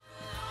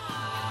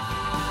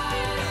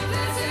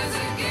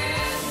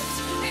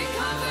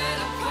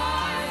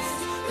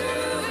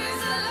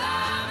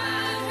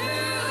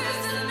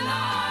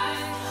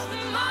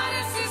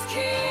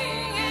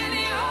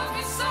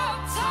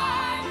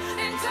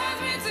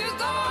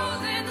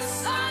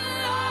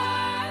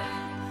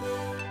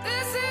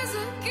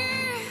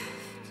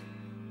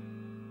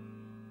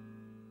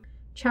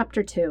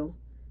Chapter 2.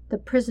 The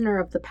Prisoner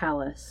of the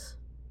Palace.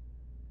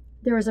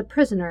 There is a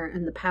prisoner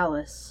in the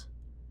palace.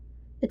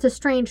 It's a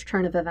strange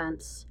turn of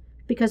events,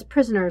 because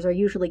prisoners are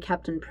usually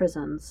kept in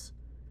prisons.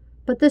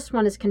 But this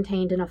one is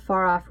contained in a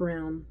far-off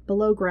room,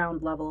 below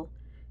ground level,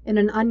 in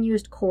an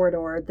unused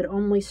corridor that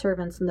only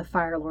servants and the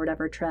Fire Lord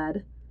ever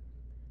tread.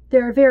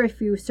 There are very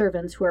few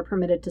servants who are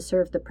permitted to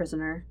serve the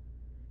prisoner.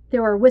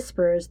 There are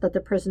whispers that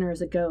the prisoner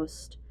is a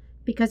ghost,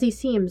 because he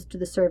seems to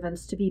the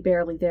servants to be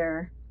barely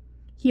there.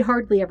 He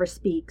hardly ever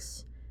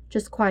speaks,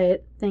 just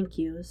quiet thank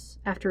yous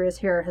after his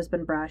hair has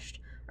been brushed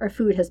or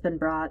food has been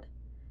brought.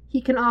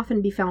 He can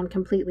often be found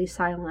completely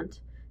silent,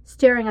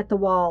 staring at the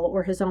wall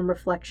or his own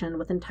reflection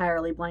with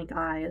entirely blank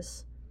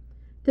eyes.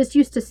 This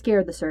used to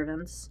scare the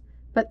servants,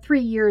 but 3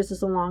 years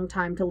is a long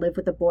time to live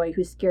with a boy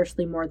who's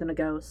scarcely more than a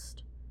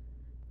ghost.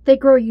 They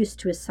grow used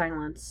to his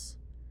silence.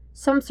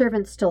 Some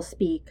servants still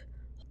speak,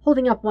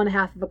 holding up one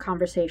half of a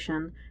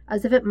conversation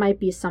as if it might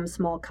be some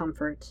small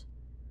comfort.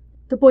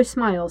 The boy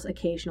smiles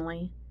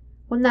occasionally.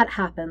 When that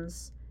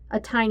happens, a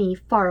tiny,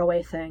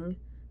 far-away thing,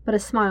 but a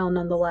smile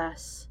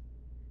nonetheless.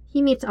 He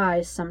meets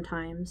eyes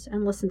sometimes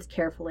and listens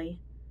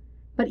carefully.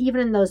 But even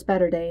in those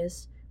better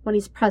days, when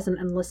he's present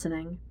and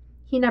listening,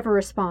 he never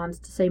responds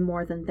to say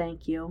more than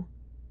thank you.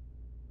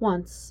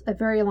 Once, a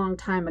very long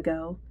time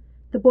ago,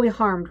 the boy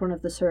harmed one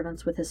of the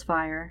servants with his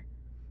fire.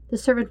 The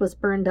servant was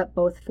burned up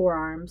both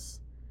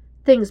forearms.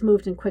 Things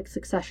moved in quick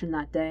succession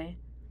that day.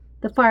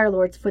 The Fire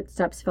Lord's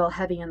footsteps fell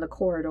heavy in the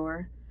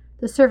corridor.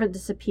 The servant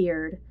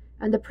disappeared,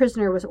 and the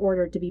prisoner was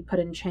ordered to be put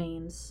in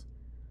chains.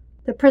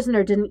 The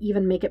prisoner didn't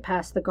even make it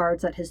past the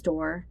guards at his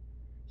door.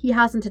 He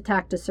hasn't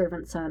attacked a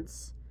servant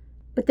since,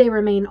 but they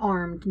remain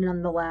armed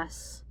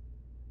nonetheless.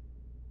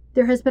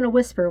 There has been a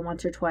whisper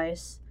once or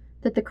twice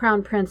that the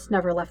Crown Prince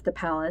never left the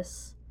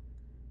palace.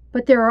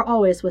 But there are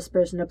always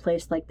whispers in a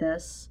place like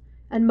this,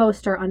 and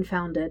most are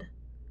unfounded.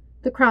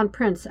 The Crown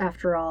Prince,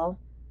 after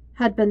all,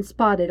 had been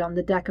spotted on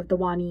the deck of the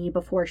Wani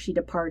before she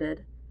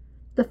departed.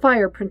 The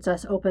Fire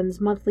Princess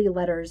opens monthly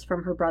letters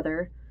from her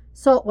brother,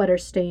 saltwater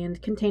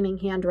stained, containing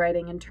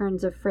handwriting and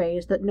turns of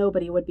phrase that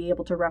nobody would be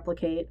able to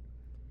replicate.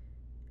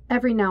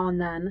 Every now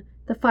and then,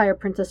 the Fire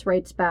Princess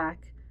writes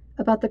back,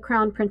 about the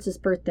Crown Prince's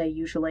birthday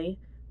usually,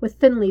 with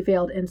thinly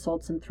veiled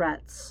insults and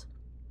threats.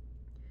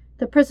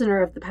 The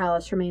prisoner of the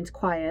palace remains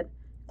quiet,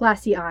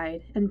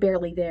 glassy-eyed, and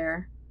barely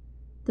there.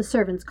 The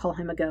servants call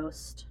him a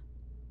ghost.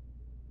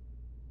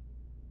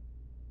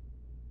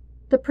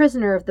 The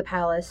prisoner of the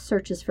palace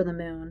searches for the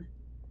moon.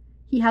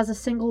 He has a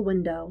single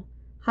window,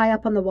 high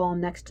up on the wall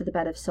next to the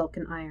bed of silk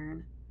and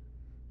iron.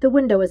 The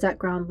window is at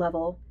ground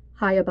level,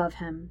 high above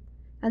him,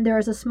 and there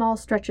is a small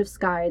stretch of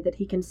sky that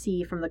he can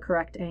see from the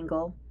correct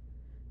angle.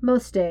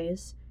 Most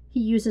days,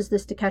 he uses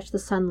this to catch the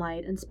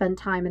sunlight and spend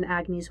time in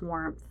Agni's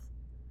warmth.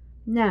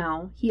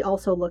 Now, he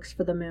also looks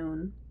for the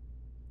moon.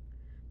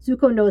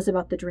 Zuko knows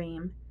about the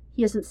dream.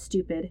 He isn't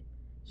stupid.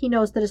 He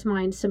knows that his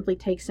mind simply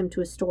takes him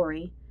to a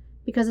story,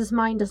 because his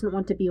mind doesn't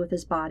want to be with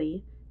his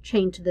body,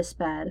 chained to this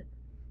bed.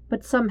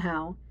 But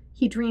somehow,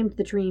 he dreamed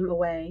the dream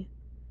away.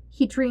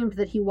 He dreamed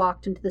that he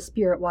walked into the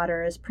spirit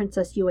water as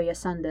Princess Yue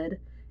ascended,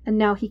 and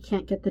now he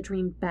can't get the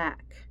dream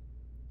back.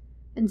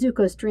 In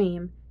Zuko's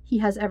dream, he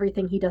has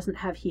everything he doesn't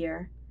have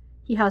here.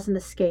 He has an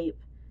escape,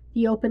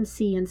 the open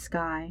sea and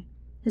sky,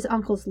 his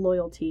uncle's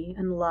loyalty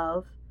and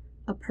love,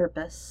 a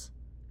purpose.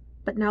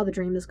 But now the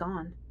dream is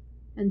gone,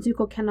 and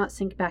Zuko cannot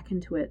sink back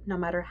into it, no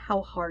matter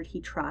how hard he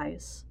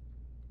tries.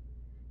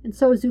 And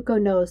so Zuko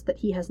knows that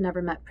he has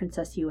never met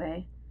Princess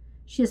Yue.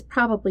 She is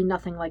probably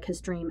nothing like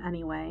his dream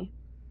anyway.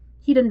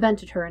 He'd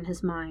invented her in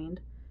his mind,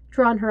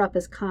 drawn her up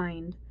as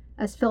kind,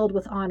 as filled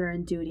with honor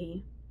and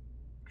duty.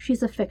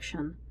 She's a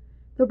fiction.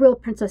 The real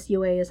Princess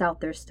Yue is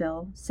out there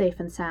still, safe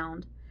and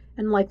sound,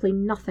 and likely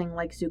nothing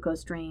like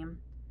Zuko's dream,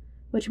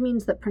 which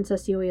means that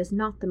Princess Yue is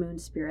not the moon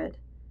spirit,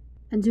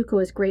 and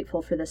Zuko is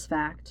grateful for this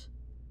fact.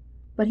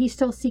 But he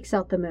still seeks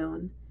out the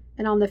moon,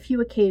 and on the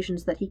few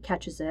occasions that he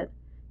catches it,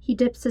 he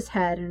dips his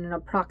head in an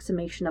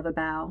approximation of a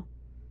bow.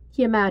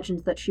 He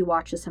imagines that she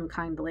watches him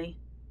kindly.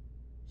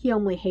 He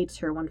only hates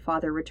her when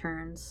Father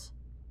returns.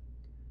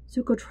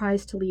 Zuko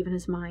tries to leave in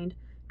his mind,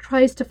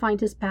 tries to find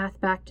his path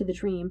back to the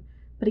dream,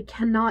 but he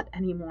cannot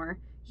anymore.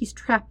 He's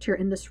trapped here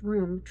in this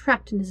room,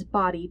 trapped in his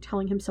body,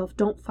 telling himself,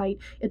 "Don't fight,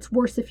 it's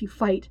worse if you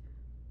fight."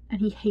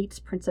 And he hates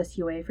Princess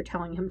Yue for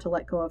telling him to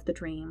let go of the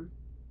dream.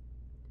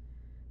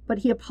 But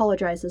he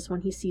apologizes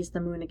when he sees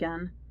the moon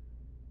again.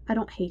 "I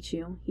don't hate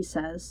you," he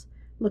says,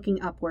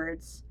 looking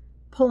upwards,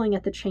 pulling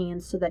at the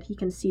chains so that he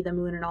can see the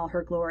moon in all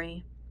her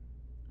glory.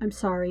 "I'm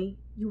sorry,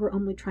 you were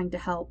only trying to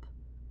help."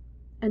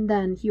 And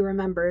then he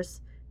remembers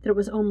that it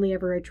was only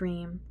ever a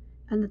dream,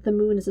 and that the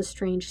moon is a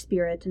strange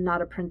spirit and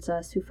not a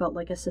princess who felt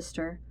like a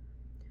sister,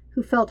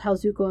 who felt how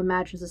Zuko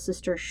imagines a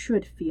sister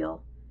should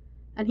feel,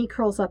 and he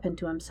curls up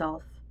into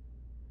himself.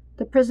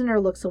 The prisoner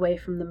looks away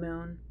from the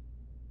moon.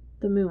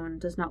 The moon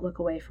does not look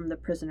away from the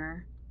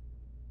prisoner.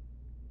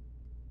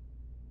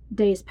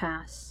 Days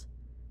pass.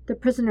 The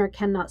prisoner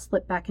cannot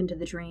slip back into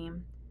the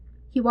dream.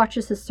 He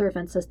watches his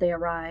servants as they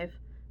arrive,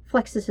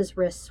 flexes his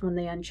wrists when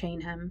they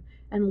unchain him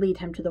and lead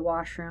him to the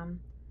washroom.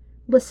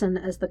 Listen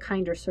as the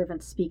kinder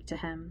servants speak to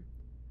him.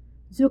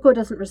 Zuko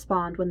doesn't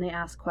respond when they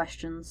ask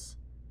questions.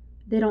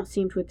 They don't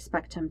seem to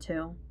expect him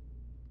to.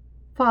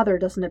 Father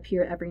doesn't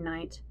appear every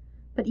night,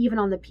 but even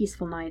on the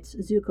peaceful nights,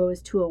 Zuko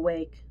is too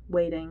awake,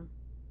 waiting.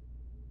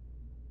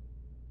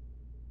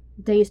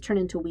 Days turn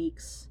into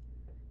weeks.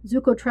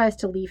 Zuko tries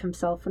to leave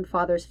himself when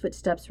Father's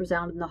footsteps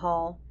resound in the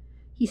hall.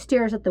 He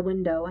stares at the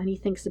window and he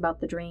thinks about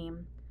the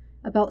dream,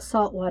 about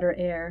saltwater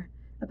air,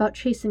 about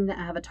chasing the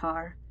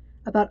Avatar,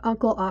 about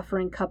Uncle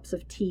offering cups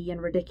of tea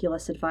and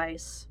ridiculous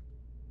advice.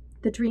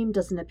 The dream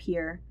doesn't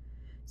appear.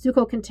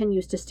 Zuko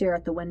continues to stare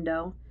at the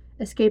window,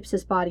 escapes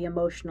his body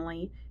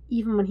emotionally,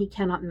 even when he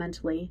cannot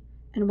mentally,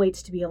 and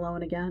waits to be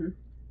alone again.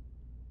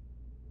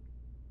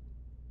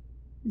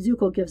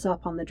 Zuko gives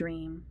up on the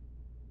dream.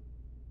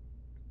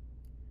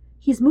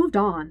 He's moved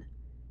on.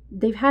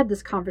 They've had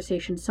this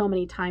conversation so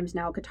many times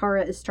now,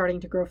 Katara is starting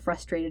to grow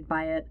frustrated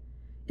by it.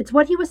 It's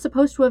what he was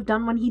supposed to have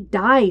done when he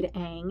died,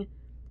 Aang,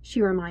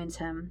 she reminds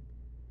him.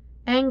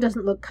 Aang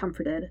doesn't look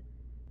comforted.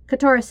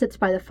 Katara sits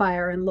by the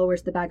fire and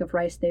lowers the bag of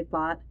rice they've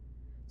bought.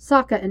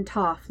 Sokka and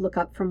Toph look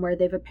up from where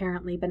they've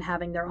apparently been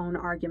having their own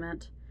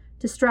argument,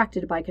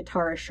 distracted by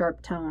Katara's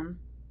sharp tone.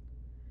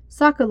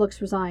 Sokka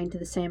looks resigned to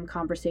the same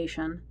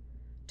conversation.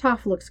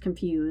 Toph looks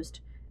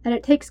confused, and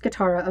it takes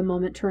Katara a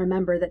moment to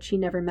remember that she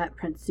never met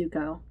Prince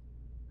Zuko.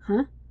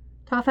 Huh?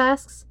 Toph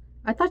asks.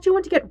 I thought you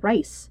went to get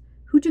rice.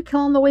 Who'd you kill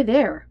on the way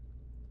there?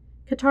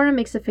 Katara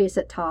makes a face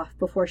at Toph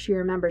before she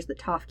remembers that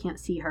Toph can't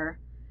see her,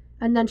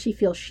 and then she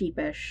feels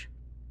sheepish.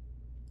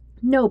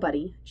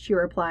 Nobody, she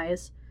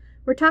replies.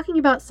 We're talking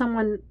about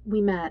someone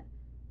we met.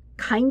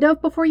 Kind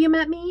of before you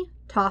met me?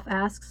 Toph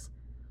asks.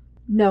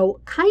 No,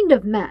 kind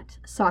of met,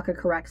 Sokka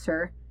corrects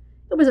her.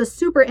 It was a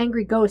super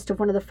angry ghost of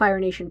one of the Fire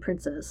Nation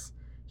princes.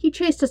 He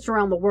chased us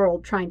around the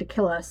world trying to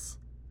kill us.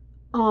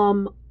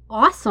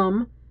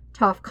 Awesome,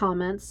 Toph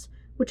comments,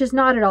 which is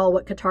not at all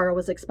what Katara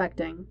was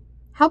expecting.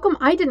 How come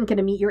I didn't get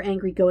to meet your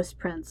angry ghost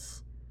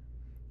prince?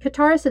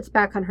 Katara sits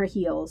back on her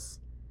heels.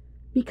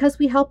 Because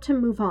we helped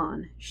him move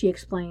on, she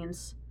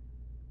explains.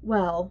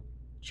 Well,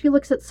 she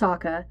looks at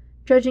Sokka,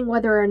 judging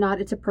whether or not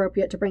it's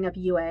appropriate to bring up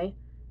Yue,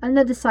 and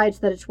then decides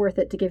that it's worth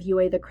it to give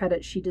Yue the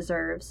credit she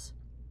deserves.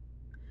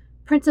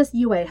 Princess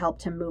Yue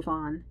helped him move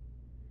on.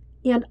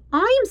 And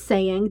I'm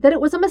saying that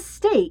it was a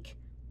mistake,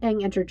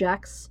 Aang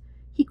interjects.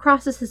 He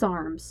crosses his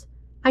arms.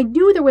 I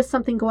knew there was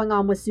something going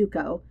on with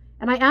Zuko,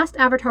 and I asked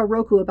Avatar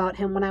Roku about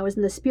him when I was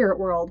in the spirit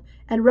world,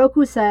 and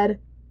Roku said,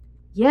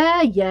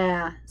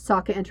 Yeah,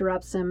 Sokka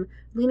interrupts him,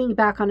 leaning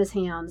back on his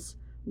hands.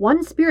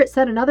 One spirit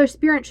said another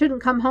spirit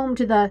shouldn't come home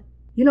to the...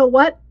 You know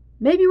what?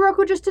 Maybe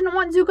Roku just didn't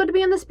want Zuko to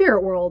be in the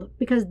spirit world,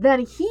 because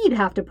then he'd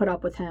have to put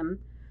up with him.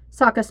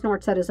 Sokka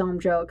snorts at his own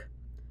joke.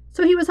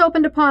 So he was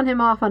hoping to pawn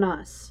him off on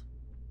us.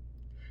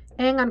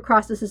 Aang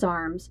uncrosses his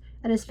arms,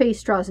 and his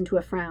face draws into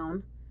a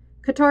frown.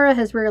 Katara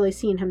has rarely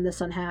seen him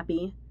this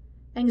unhappy.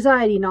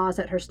 Anxiety gnaws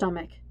at her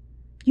stomach.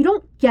 You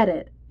don't get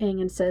it,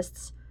 Aang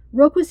insists.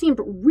 Roku seemed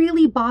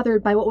really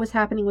bothered by what was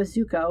happening with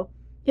Zuko.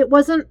 It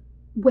wasn't...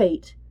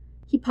 Wait.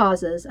 He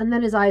pauses, and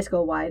then his eyes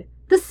go wide.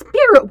 The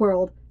spirit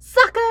world!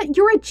 Sokka,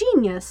 you're a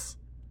genius!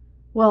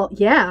 Well,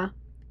 yeah,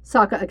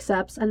 Sokka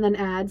accepts, and then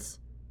adds,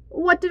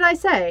 What did I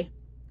say?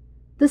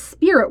 The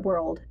spirit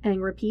world,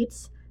 Aang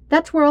repeats.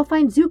 That's where I'll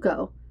find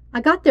Zuko. I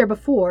got there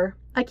before.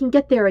 I can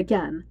get there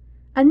again.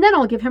 And then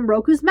I'll give him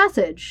Roku's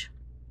message.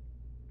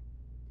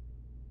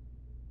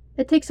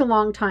 It takes a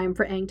long time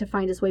for Aang to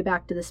find his way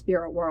back to the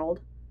spirit world.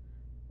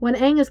 When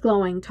Aang is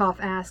glowing, Toph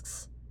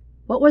asks,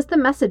 What was the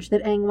message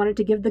that Aang wanted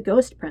to give the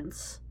Ghost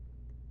Prince?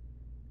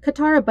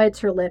 Katara bites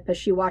her lip as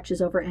she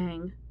watches over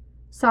Aang.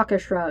 Sokka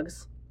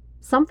shrugs.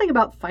 Something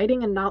about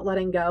fighting and not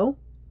letting go?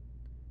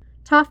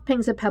 Toph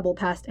pings a pebble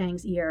past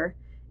Aang's ear,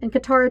 and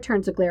Katara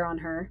turns a glare on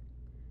her.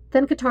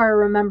 Then Katara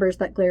remembers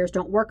that glares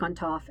don't work on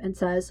Toph and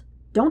says,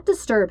 Don't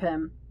disturb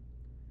him.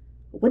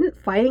 Wouldn't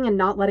fighting and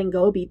not letting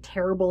go be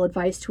terrible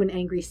advice to an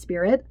angry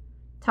spirit?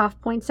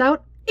 Toph points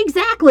out.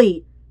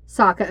 Exactly!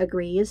 Sokka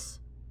agrees.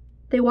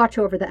 They watch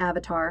over the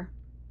Avatar.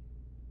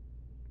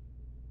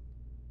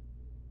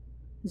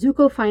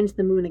 Zuko finds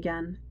the moon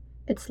again.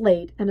 It's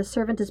late, and a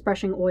servant is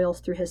brushing oils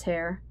through his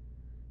hair.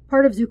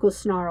 Part of Zuko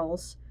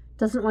snarls,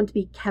 doesn't want to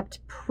be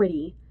kept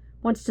pretty,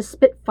 wants to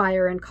spit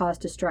fire and cause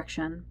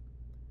destruction.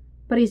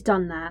 But he's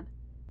done that.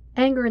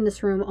 Anger in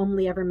this room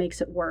only ever makes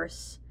it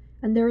worse,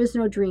 and there is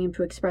no dream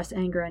to express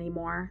anger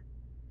anymore.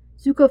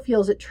 Zuko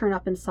feels it churn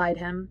up inside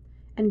him,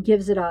 and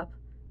gives it up,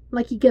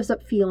 like he gives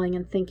up feeling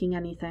and thinking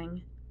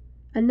anything.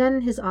 And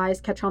then his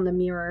eyes catch on the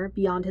mirror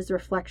beyond his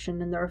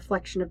reflection and the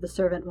reflection of the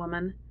servant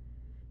woman.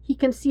 He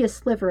can see a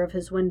sliver of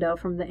his window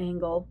from the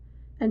angle,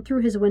 and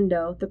through his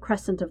window the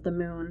crescent of the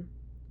moon.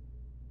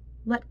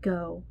 Let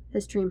go,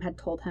 his dream had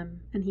told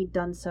him, and he'd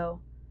done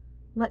so.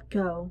 Let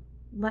go,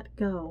 let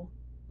go,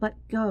 let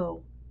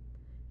go.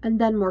 And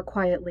then more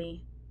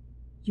quietly,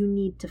 you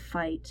need to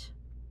fight.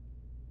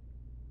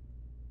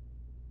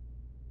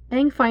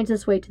 Aang finds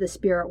his way to the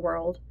spirit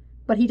world,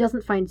 but he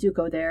doesn't find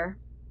Zuko there.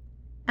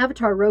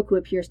 Avatar Roku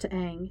appears to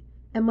Aang,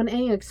 and when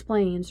Aang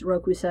explains,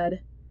 Roku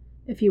said,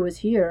 "If he was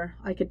here,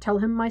 I could tell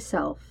him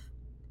myself."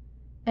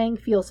 Aang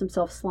feels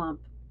himself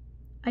slump.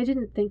 "I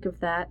didn't think of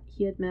that,"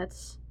 he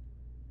admits.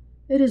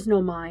 "It is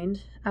no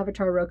mind,"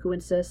 Avatar Roku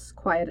insists,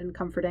 quiet and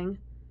comforting.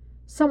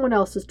 "Someone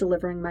else is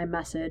delivering my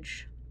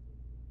message."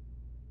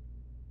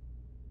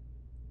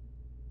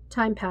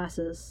 Time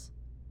passes.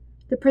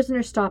 The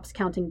prisoner stops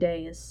counting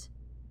days.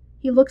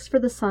 He looks for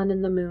the sun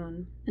and the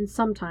moon, and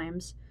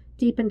sometimes,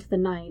 deep into the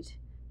night,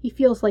 he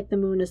feels like the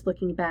moon is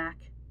looking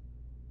back.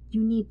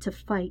 You need to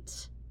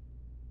fight.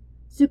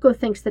 Zuko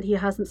thinks that he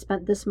hasn't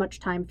spent this much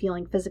time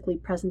feeling physically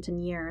present in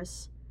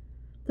years.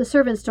 The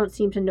servants don't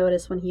seem to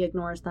notice when he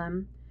ignores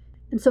them,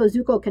 and so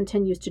Zuko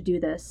continues to do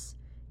this,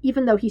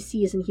 even though he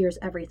sees and hears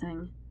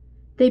everything.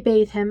 They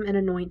bathe him and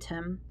anoint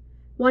him.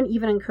 One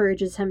even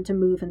encourages him to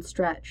move and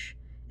stretch,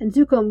 and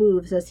Zuko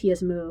moves as he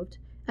is moved,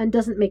 and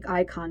doesn't make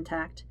eye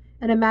contact,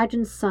 and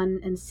imagines sun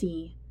and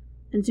sea,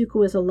 and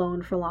Zuko is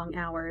alone for long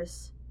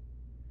hours.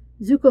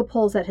 Zuko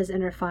pulls at his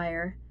inner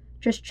fire,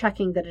 just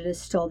checking that it is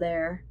still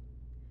there.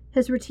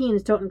 His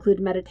routines don't include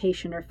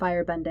meditation or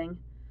firebending,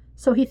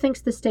 so he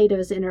thinks the state of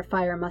his inner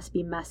fire must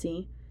be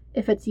messy,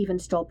 if it's even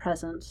still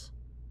present.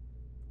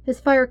 His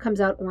fire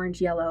comes out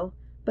orange-yellow,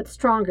 but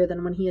stronger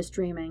than when he is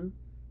dreaming,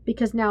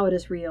 because now it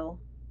is real.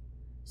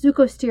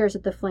 Zuko stares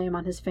at the flame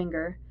on his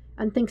finger,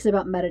 and thinks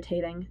about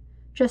meditating,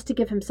 just to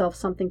give himself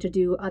something to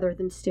do other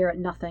than stare at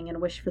nothing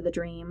and wish for the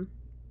dream.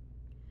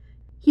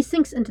 He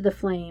sinks into the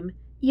flame,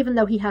 even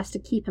though he has to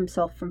keep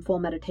himself from full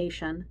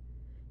meditation.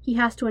 He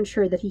has to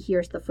ensure that he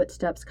hears the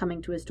footsteps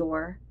coming to his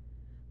door.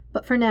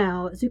 But for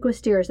now, Zuko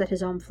stares at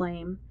his own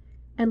flame,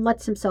 and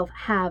lets himself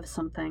have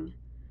something.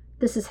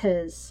 This is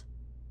his.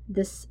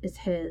 This is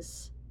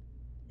his.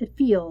 It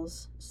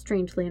feels,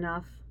 strangely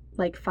enough,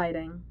 like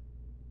fighting.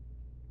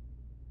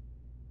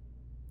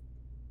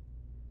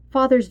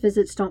 Father's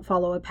visits don't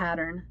follow a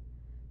pattern.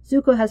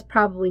 Zuko has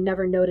probably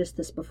never noticed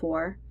this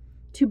before,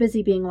 too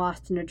busy being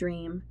lost in a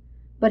dream,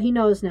 but he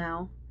knows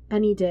now,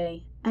 any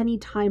day, any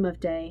time of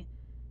day,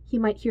 he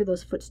might hear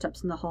those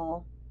footsteps in the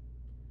hall.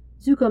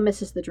 Zuko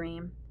misses the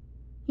dream.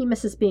 He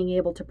misses being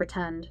able to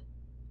pretend.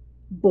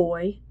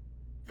 "Boy,"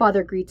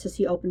 Father greets as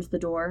he opens the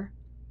door.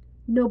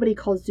 Nobody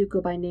calls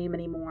Zuko by name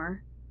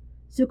anymore.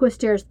 Zuko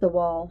stares at the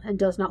wall and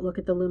does not look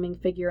at the looming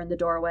figure in the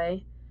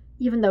doorway,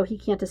 even though he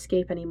can't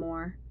escape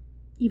anymore,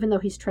 even though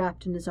he's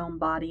trapped in his own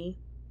body.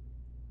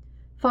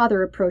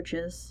 Father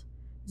approaches.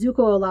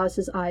 Zuko allows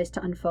his eyes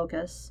to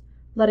unfocus,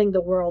 letting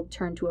the world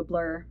turn to a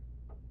blur.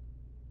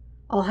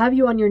 "I'll have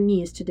you on your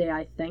knees today,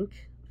 I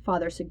think,"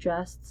 Father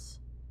suggests.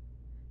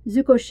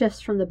 Zuko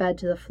shifts from the bed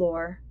to the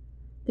floor.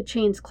 The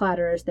chains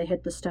clatter as they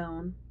hit the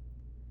stone.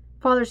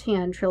 Father's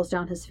hand trails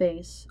down his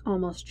face,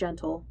 almost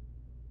gentle.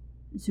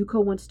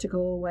 Zuko wants to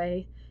go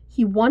away.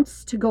 He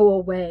wants to go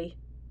away.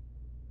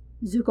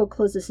 Zuko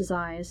closes his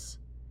eyes.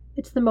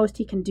 It's the most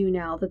he can do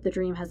now that the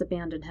dream has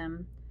abandoned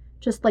him,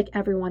 just like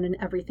everyone and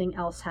everything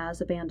else has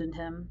abandoned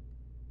him.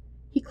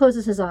 He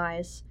closes his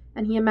eyes,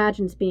 and he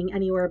imagines being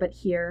anywhere but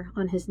here,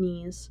 on his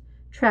knees,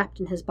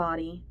 trapped in his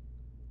body.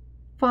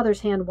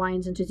 Father's hand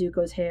winds into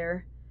Zuko's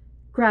hair,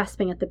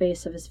 grasping at the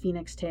base of his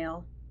phoenix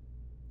tail.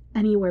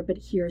 Anywhere but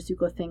here,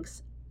 Zuko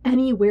thinks.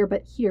 Anywhere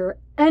but here.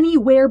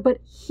 Anywhere but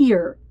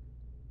here!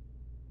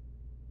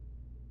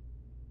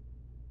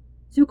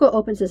 Zuko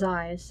opens his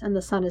eyes, and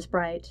the sun is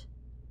bright.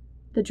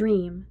 The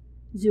dream,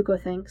 Zuko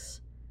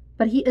thinks.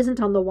 But he isn't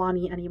on the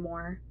Wani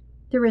anymore.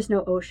 There is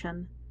no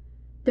ocean.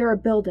 There are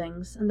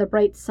buildings, and the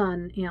bright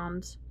sun,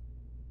 and...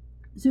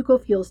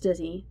 Zuko feels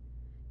dizzy.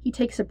 He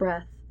takes a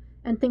breath,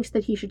 and thinks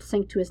that he should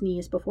sink to his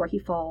knees before he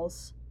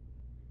falls.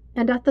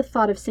 And at the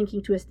thought of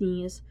sinking to his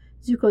knees,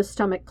 Zuko's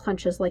stomach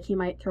clenches like he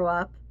might throw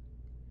up.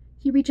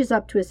 He reaches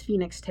up to his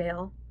phoenix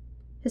tail.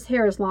 His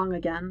hair is long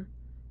again,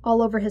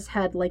 all over his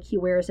head like he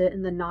wears it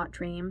in the not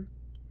dream.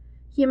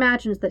 He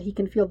imagines that he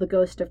can feel the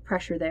ghost of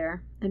pressure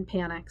there, and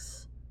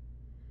panics.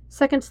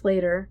 Seconds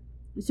later,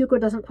 Zuko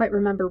doesn't quite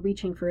remember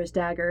reaching for his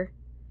dagger.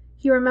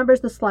 He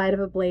remembers the slide of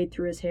a blade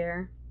through his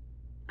hair,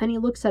 and he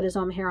looks at his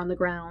own hair on the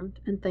ground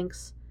and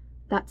thinks,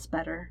 that's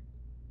better.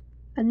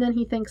 And then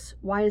he thinks,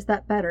 why is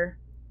that better?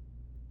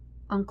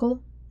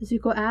 "Uncle?"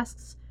 Zuko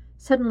asks,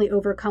 suddenly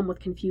overcome with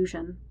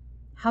confusion.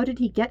 How did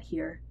he get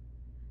here?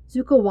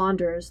 Zuko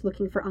wanders,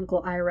 looking for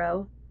Uncle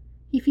Iroh.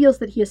 He feels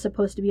that he is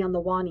supposed to be on the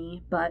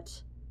Wani,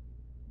 but...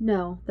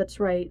 No, that's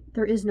right,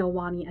 there is no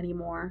Wani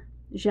anymore.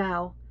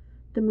 Zhao,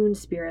 the moon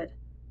spirit,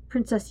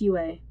 Princess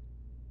Yue.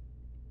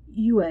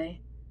 Yue,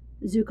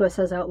 Zuko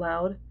says out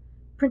loud.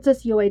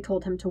 Princess Yue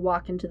told him to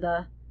walk into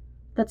the...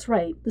 That's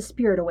right, the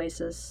spirit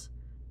oasis.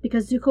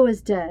 Because Zuko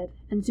is dead,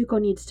 and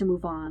Zuko needs to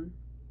move on.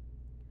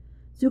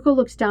 Zuko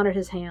looks down at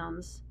his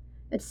hands.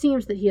 It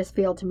seems that he has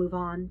failed to move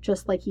on,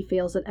 just like he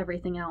fails at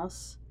everything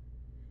else.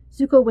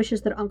 Zuko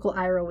wishes that Uncle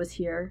Iroh was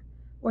here,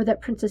 or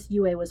that Princess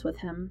Yue was with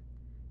him.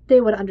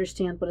 They would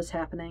understand what is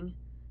happening.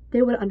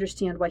 They would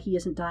understand why he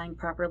isn't dying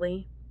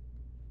properly.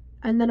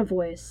 And then a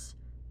voice,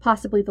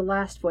 possibly the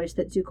last voice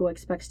that Zuko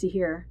expects to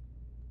hear.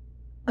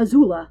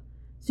 "Azula,"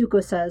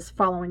 Zuko says,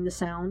 following the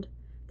sound.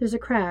 There's a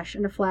crash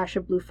and a flash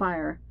of blue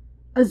fire.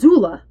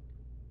 Azula!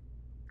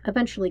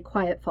 Eventually,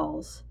 quiet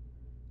falls.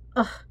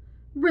 Ugh,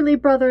 really,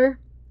 brother?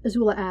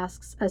 Azula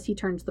asks as he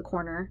turns the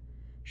corner.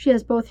 She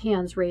has both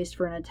hands raised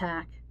for an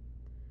attack.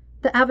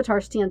 The Avatar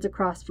stands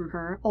across from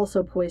her,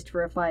 also poised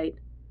for a fight.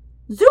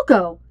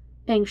 Zuko!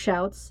 Aang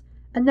shouts,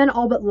 and then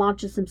all but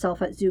launches himself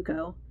at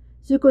Zuko.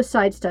 Zuko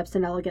sidesteps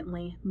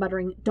inelegantly,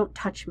 muttering, "Don't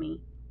touch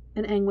me,"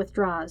 and Aang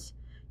withdraws.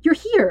 You're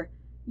here!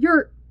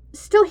 You're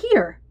still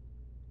here!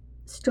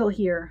 Still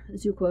here,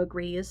 Zuko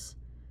agrees.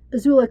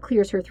 Azula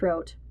clears her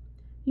throat.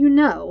 You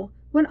know,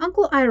 when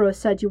Uncle Iroh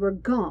said you were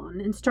gone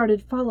and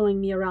started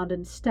following me around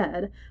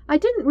instead, I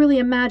didn't really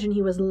imagine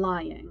he was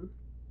lying.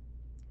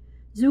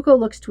 Zuko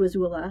looks to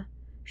Azula.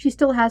 She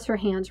still has her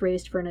hands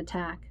raised for an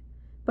attack,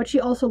 but she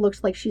also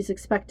looks like she's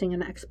expecting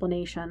an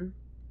explanation.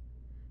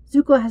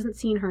 Zuko hasn't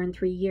seen her in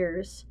 3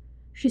 years.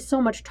 She's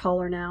so much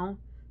taller now.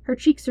 Her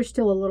cheeks are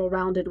still a little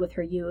rounded with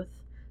her youth,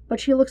 but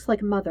she looks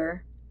like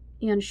Mother,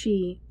 and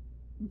she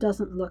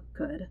doesn't look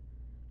good.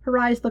 Her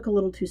eyes look a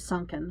little too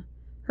sunken,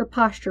 her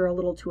posture a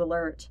little too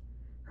alert,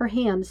 her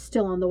hands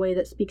still in the way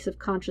that speaks of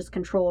conscious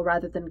control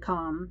rather than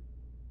calm.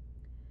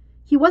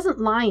 He wasn't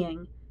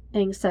lying,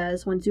 Aang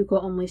says when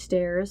Zuko only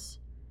stares.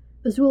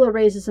 Azula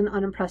raises an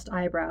unimpressed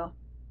eyebrow.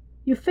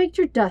 You faked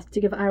your death to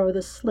give Iroh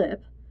the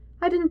slip.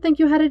 I didn't think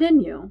you had it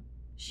in you,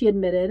 she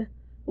admitted.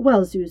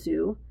 Well,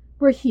 Zuzu,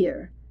 we're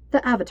here.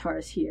 The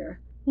Avatar's here.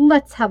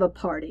 Let's have a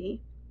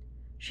party.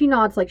 She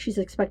nods like she's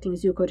expecting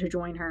Zuko to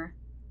join her.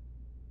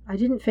 I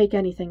didn't fake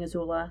anything,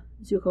 Azula,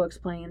 Zuko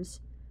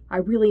explains. I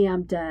really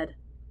am dead.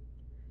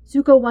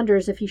 Zuko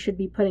wonders if he should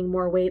be putting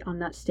more weight on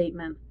that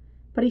statement,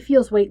 but he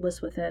feels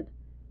weightless with it.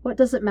 What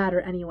does it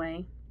matter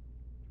anyway?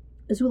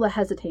 Azula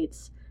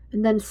hesitates,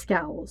 and then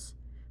scowls.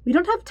 We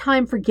don't have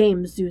time for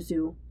games,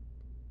 Zuzu.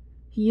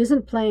 He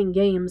isn't playing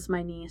games,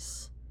 my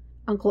niece,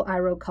 Uncle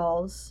Iroh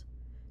calls.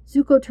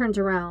 Zuko turns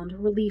around,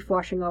 relief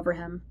washing over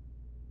him.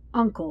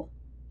 Uncle,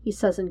 he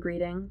says in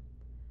greeting.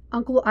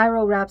 Uncle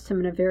Iroh wraps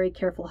him in a very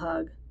careful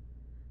hug.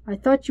 I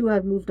thought you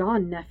had moved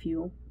on,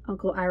 nephew,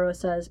 Uncle Iroh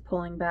says,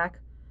 pulling back.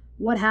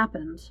 What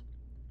happened?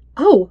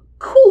 Oh,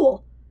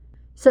 cool,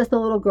 says the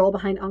little girl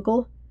behind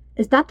Uncle.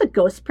 Is that the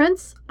Ghost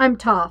Prince? I'm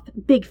Toph,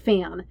 big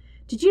fan.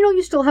 Did you know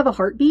you still have a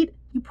heartbeat?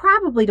 You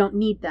probably don't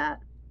need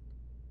that.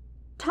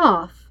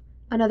 Toph,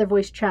 another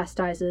voice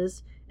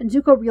chastises, and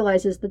Zuko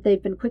realizes that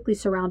they've been quickly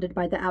surrounded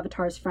by the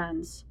Avatar's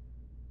friends.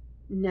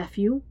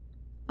 Nephew?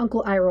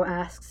 Uncle Iroh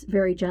asks,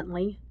 very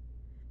gently.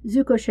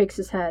 Zuko shakes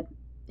his head.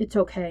 It's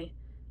okay.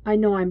 I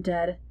know I'm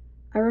dead.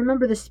 I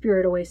remember the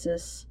spirit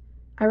oasis.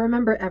 I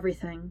remember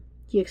everything,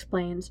 he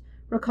explains,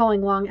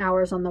 recalling long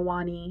hours on the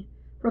Wani,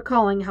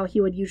 recalling how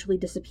he would usually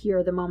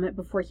disappear the moment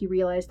before he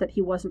realized that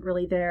he wasn't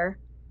really there.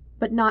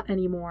 But not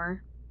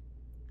anymore.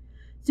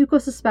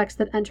 Zuko suspects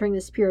that entering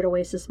the spirit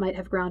oasis might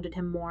have grounded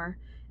him more,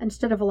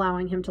 instead of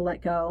allowing him to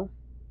let go.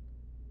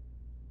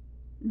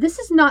 This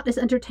is not as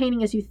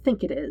entertaining as you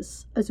think it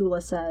is,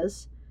 Azula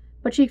says,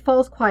 but she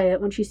falls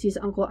quiet when she sees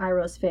Uncle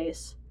Iroh's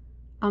face.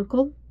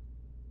 Uncle?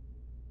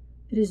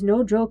 It is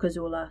no joke,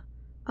 Azula,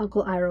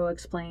 Uncle Iroh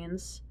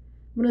explains.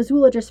 When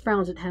Azula just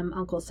frowns at him,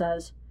 Uncle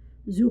says,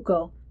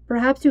 Zuko,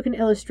 perhaps you can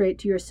illustrate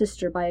to your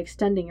sister by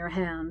extending your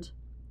hand.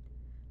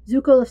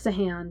 Zuko lifts a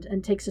hand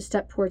and takes a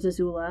step towards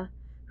Azula,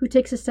 who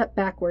takes a step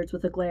backwards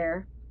with a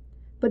glare.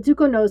 But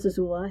Zuko knows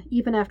Azula,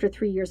 even after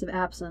 3 years of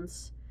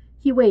absence.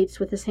 He waits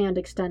with his hand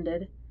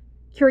extended.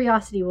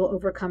 Curiosity will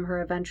overcome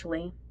her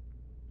eventually.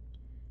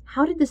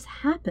 How did this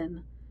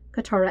happen?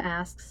 Katara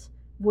asks,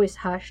 voice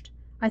hushed.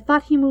 I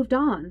thought he moved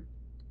on.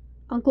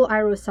 Uncle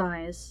Iroh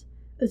sighs.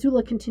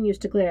 Azula continues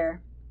to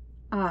glare.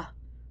 Ah,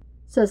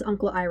 says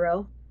Uncle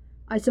Iroh.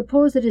 I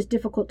suppose it is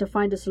difficult to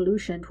find a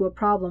solution to a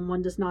problem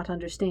one does not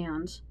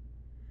understand.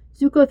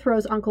 Zuko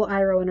throws Uncle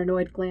Iroh an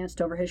annoyed glance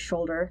over his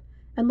shoulder,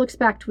 and looks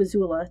back to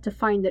Azula to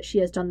find that she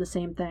has done the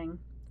same thing.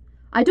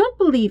 I don't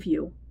believe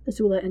you,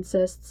 Azula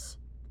insists.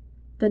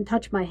 Then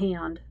touch my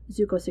hand,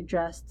 Zuko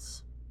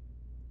suggests.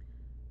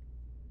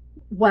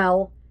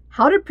 Well,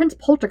 how did Prince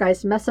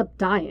Poltergeist mess up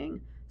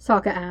dying?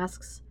 Sokka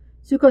asks.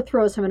 Zuko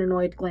throws him an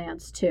annoyed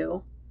glance,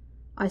 too.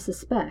 I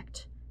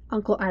suspect,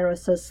 Uncle Iroh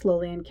says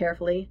slowly and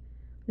carefully,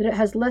 that it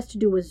has less to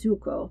do with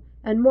Zuko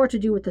and more to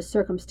do with the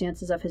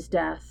circumstances of his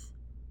death.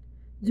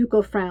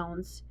 Zuko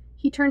frowns.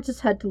 He turns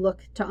his head to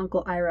look to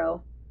Uncle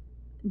Iroh.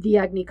 The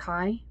Agni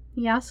Kai?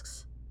 He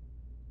asks.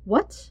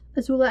 What?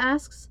 Azula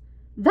asks.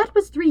 That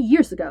was 3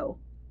 years ago.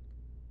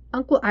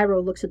 Uncle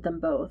Iroh looks at them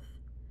both.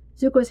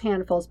 Zuko's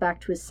hand falls back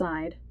to his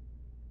side.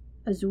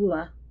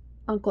 Azula,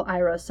 Uncle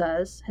Iroh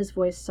says, his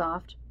voice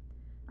soft.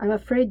 I'm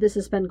afraid this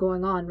has been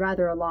going on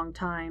rather a long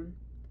time.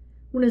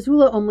 When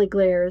Azula only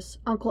glares,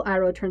 Uncle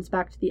Iroh turns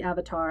back to the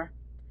Avatar.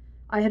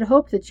 I had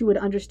hoped that you would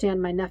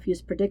understand my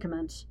nephew's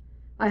predicament.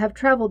 I have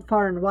traveled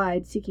far and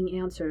wide seeking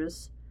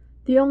answers.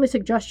 The only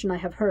suggestion I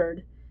have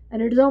heard,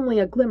 and it is only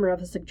a glimmer of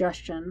a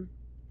suggestion,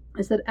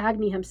 is that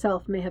Agni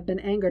himself may have been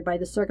angered by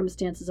the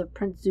circumstances of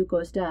Prince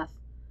Zuko's death.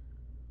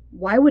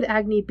 Why would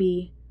Agni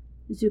be...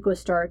 Zuko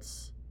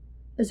starts.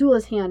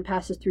 Azula's hand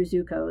passes through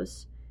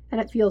Zuko's, and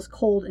it feels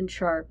cold and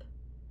sharp.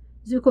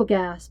 Zuko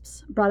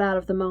gasps, brought out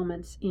of the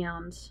moment,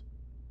 and...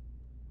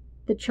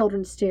 The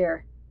children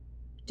stare.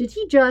 Did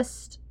he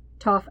just...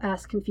 Toph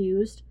asks,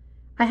 confused.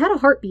 I had a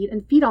heartbeat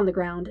and feet on the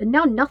ground, and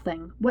now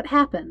nothing. What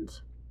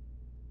happened?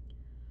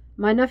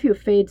 My nephew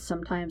fades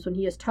sometimes when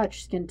he is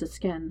touched skin to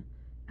skin,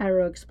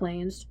 Arrow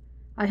explains.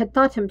 I had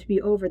thought him to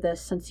be over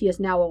this since he is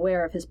now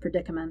aware of his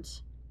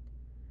predicament.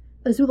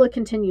 Azula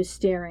continues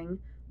staring,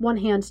 one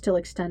hand still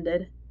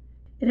extended.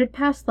 It had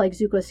passed like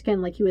Zuko's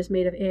skin like he was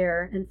made of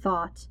air and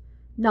thought,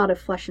 not of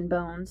flesh and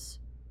bones.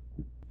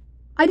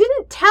 I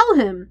didn't tell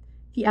him,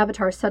 the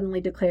Avatar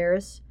suddenly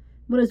declares.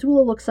 When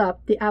Azula looks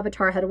up, the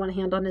Avatar had one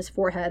hand on his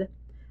forehead.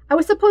 I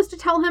was supposed to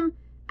tell him.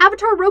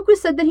 Avatar Roku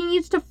said that he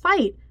needs to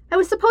fight. I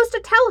was supposed to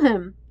tell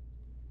him.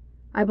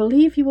 I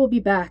believe he will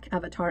be back,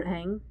 Avatar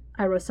Aang,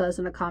 Iroh says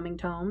in a calming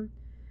tone.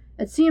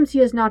 It seems he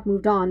has not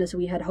moved on as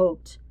we had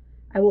hoped.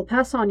 I will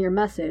pass on your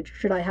message,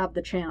 should I have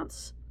the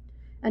chance.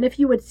 And if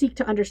you would seek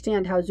to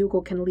understand how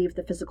Zuko can leave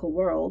the physical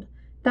world,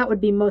 that would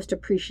be most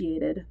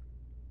appreciated.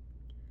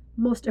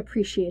 Most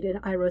appreciated,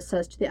 Iroh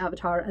says to the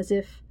Avatar, as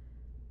if...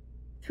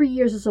 3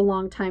 years is a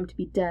long time to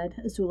be dead,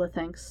 Azula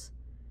thinks.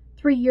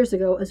 3 years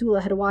ago,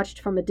 Azula had watched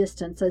from a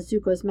distance as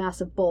Zuko's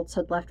massive bolts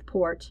had left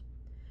port.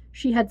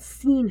 She had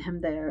seen him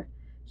there.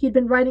 He had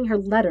been writing her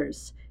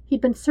letters. He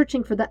had been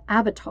searching for the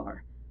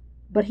Avatar.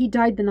 But he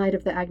died the night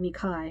of the Agni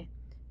Kai,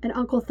 and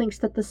Uncle thinks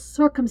that the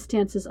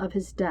circumstances of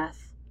his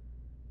death...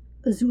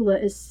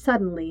 Azula is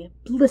suddenly,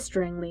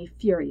 blisteringly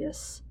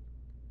furious.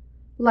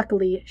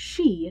 Luckily,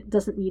 she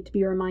doesn't need to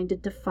be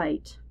reminded to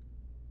fight.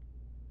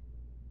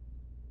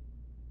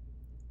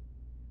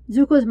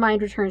 Zuko's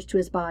mind returns to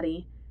his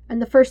body,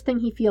 and the first thing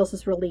he feels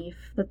is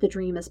relief that the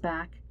dream is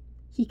back.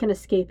 He can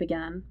escape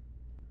again.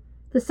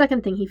 The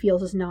second thing he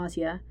feels is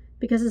nausea,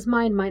 because his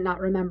mind might not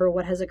remember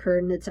what has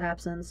occurred in its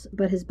absence,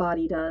 but his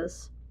body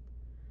does.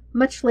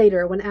 Much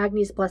later, when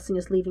Agni's blessing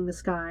is leaving the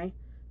sky,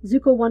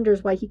 Zuko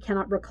wonders why he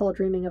cannot recall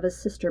dreaming of his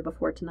sister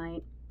before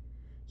tonight.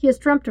 He has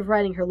dreamt of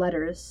writing her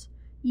letters,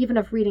 even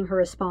of reading her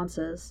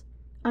responses,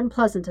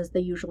 unpleasant as they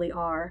usually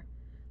are,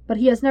 but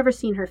he has never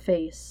seen her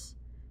face.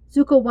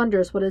 Zuko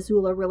wonders what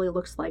Azula really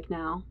looks like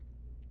now.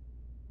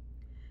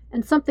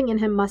 And something in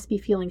him must be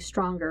feeling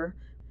stronger,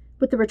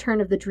 with the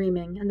return of the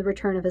dreaming and the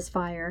return of his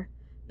fire,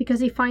 because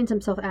he finds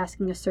himself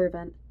asking a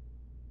servant,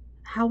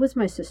 How was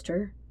my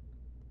sister?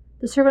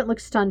 The servant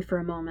looks stunned for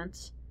a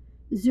moment.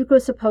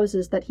 Zuko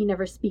supposes that he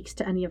never speaks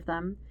to any of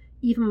them,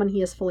 even when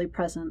he is fully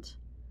present.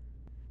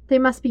 They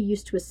must be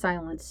used to his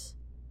silence.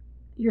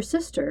 Your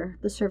sister,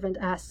 the servant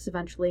asks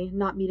eventually,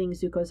 not meeting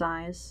Zuko's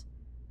eyes.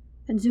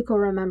 And Zuko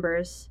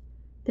remembers.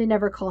 They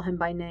never call him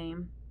by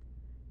name.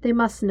 They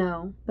must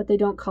know, but they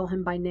don't call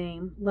him by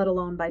name, let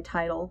alone by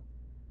title.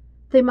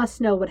 They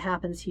must know what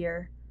happens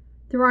here.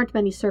 There aren't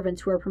many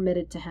servants who are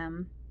permitted to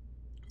him.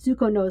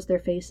 Zuko knows their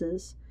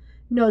faces,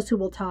 knows who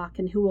will talk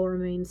and who will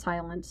remain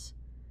silent.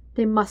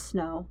 They must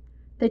know.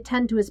 They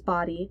tend to his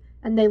body,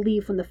 and they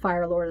leave when the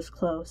Fire Lord is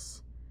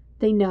close.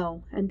 They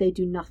know, and they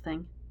do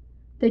nothing.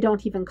 They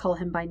don't even call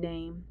him by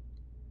name.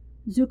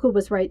 Zuko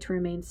was right to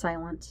remain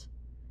silent.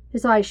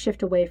 His eyes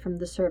shift away from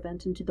the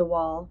servant into the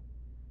wall.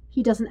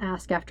 He doesn't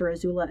ask after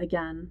Azula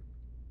again.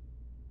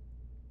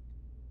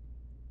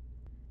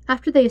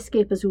 After they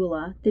escape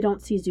Azula, they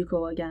don't see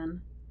Zuko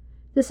again.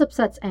 This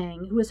upsets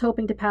Aang, who is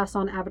hoping to pass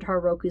on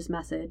Avatar Roku's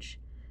message,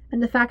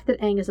 and the fact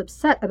that Aang is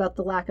upset about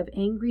the lack of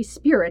angry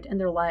spirit in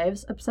their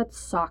lives upsets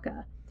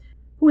Sokka,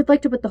 who would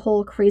like to put the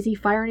whole crazy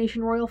Fire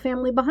Nation royal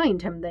family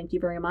behind him, thank you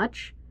very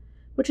much.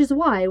 Which is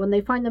why, when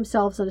they find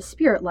themselves in a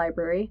spirit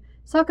library,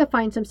 Sokka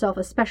finds himself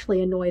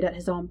especially annoyed at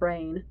his own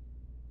brain.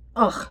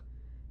 Ugh,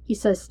 he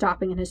says,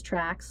 stopping in his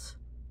tracks.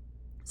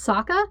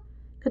 Sokka?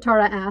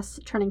 Katara asks,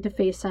 turning to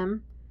face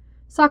him.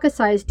 Sokka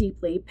sighs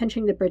deeply,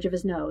 pinching the bridge of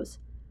his nose.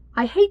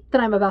 I hate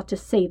that I'm about to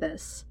say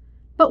this,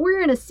 but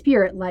we're in a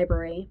spirit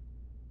library.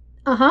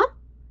 Uh-huh,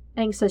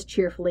 Aang says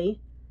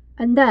cheerfully,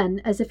 and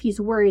then, as if he's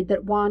worried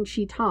that Wan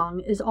Shi Tong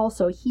is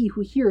also he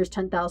who hears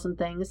 10,000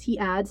 things, he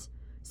adds,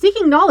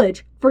 Seeking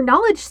knowledge, for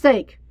knowledge's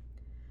sake.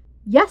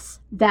 Yes,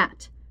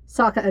 that,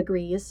 Sokka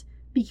agrees,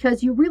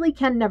 because you really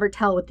can never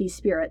tell with these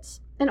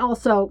spirits. And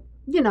also,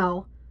 you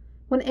know,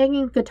 when Aang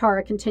and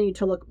Katara continue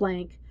to look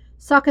blank,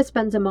 Sokka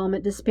spends a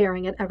moment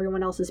despairing at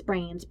everyone else's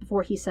brains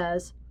before he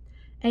says,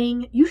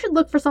 Aang, you should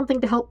look for something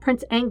to help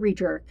Prince Angry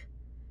Jerk.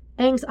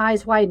 Aang's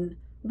eyes widen.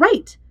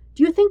 Right!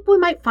 Do you think we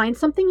might find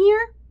something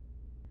here?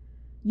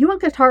 You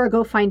and Katara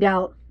go find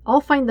out.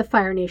 I'll find the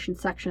Fire Nation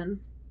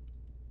section.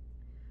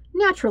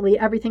 Naturally,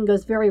 everything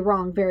goes very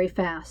wrong very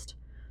fast.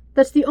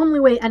 That's the only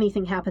way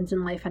anything happens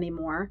in life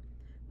anymore.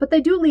 But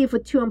they do leave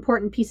with 2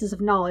 important pieces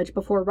of knowledge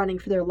before running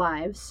for their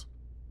lives.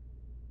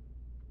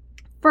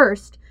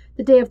 First,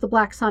 the day of the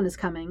Black Sun is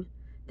coming.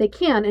 They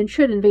can and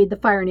should invade the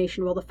Fire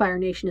Nation while the Fire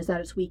Nation is at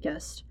its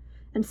weakest.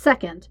 And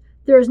second,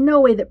 there is no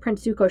way that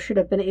Prince Zuko should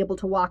have been able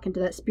to walk into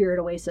that spirit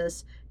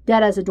oasis,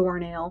 dead as a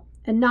doornail,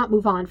 and not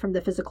move on from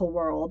the physical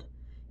world.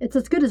 It's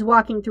as good as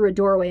walking through a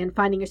doorway and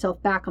finding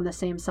yourself back on the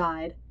same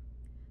side.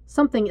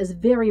 Something is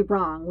very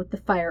wrong with the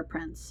Fire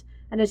Prince,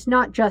 and it's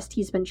not just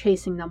he's been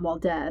chasing them while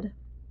dead.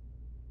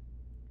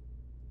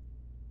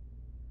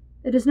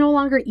 It is no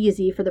longer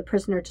easy for the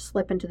prisoner to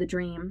slip into the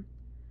dream.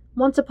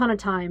 Once upon a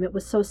time, it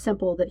was so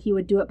simple that he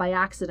would do it by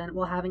accident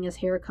while having his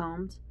hair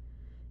combed.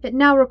 It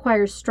now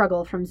requires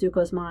struggle from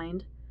Zuko's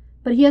mind,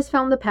 but he has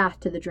found the path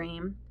to the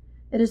dream.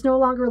 It is no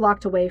longer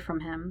locked away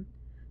from him,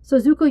 so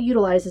Zuko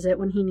utilizes it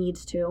when he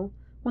needs to,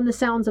 when the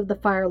sounds of the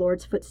Fire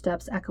Lord's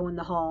footsteps echo in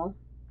the hall.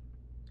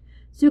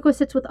 Zuko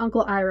sits with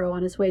Uncle Iroh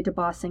on his way to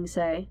Ba Sing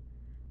Se.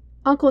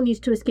 Uncle needs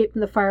to escape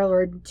from the Fire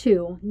Lord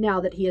too,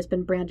 now that he has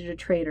been branded a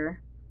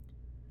traitor.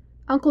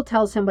 Uncle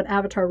tells him what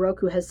Avatar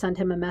Roku has sent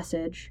him a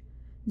message.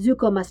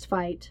 Zuko must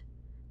fight.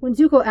 When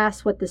Zuko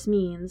asks what this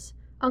means,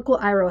 Uncle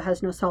Iroh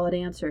has no solid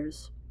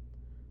answers.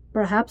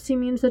 Perhaps he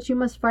means that you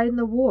must fight in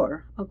the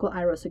war, Uncle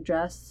Iroh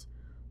suggests.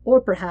 Or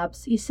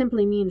perhaps he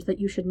simply means that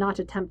you should not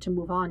attempt to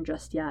move on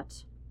just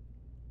yet.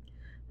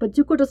 But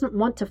Zuko doesn't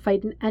want to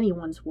fight in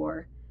anyone's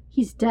war.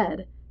 He's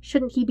dead.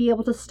 Shouldn't he be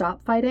able to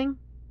stop fighting?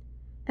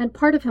 And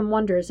part of him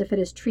wonders if it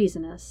is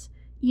treasonous,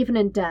 even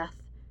in death,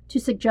 to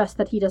suggest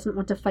that he doesn't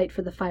want to fight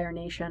for the Fire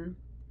Nation.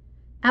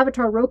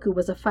 Avatar Roku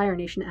was a Fire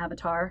Nation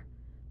avatar.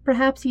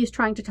 Perhaps he is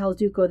trying to tell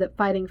Zuko that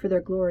fighting for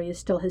their glory is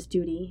still his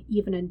duty,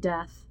 even in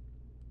death.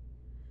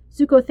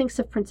 Zuko thinks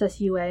of Princess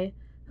Yue,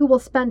 who will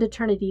spend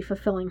eternity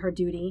fulfilling her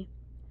duty.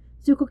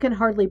 Zuko can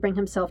hardly bring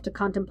himself to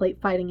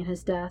contemplate fighting in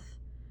his death.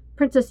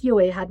 Princess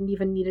Yue hadn't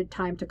even needed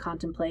time to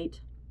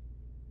contemplate.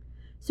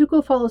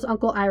 Zuko follows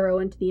Uncle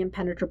Iroh into the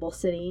impenetrable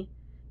city.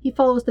 He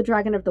follows the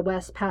Dragon of the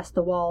West past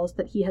the walls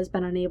that he has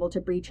been unable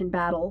to breach in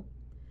battle.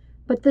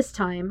 But this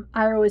time,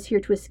 Iroh is here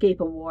to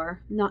escape a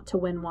war, not to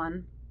win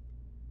one.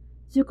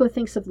 Zuko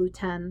thinks of Lu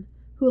Ten,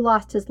 who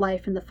lost his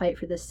life in the fight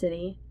for this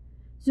city.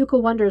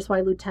 Zuko wonders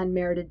why Lu Ten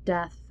merited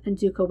death, and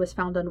Zuko was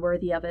found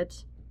unworthy of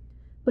it.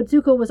 But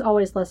Zuko was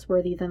always less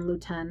worthy than Lu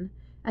Ten,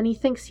 and he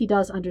thinks he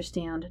does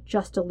understand,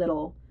 just a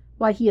little,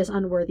 why he is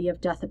unworthy of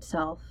death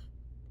itself.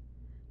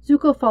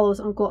 Zuko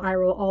follows Uncle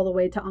Iroh all the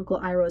way to Uncle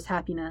Iroh's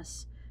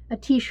Happiness, a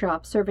tea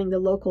shop serving the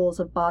locals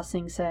of Ba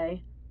Sing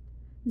Se.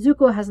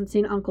 Zuko hasn't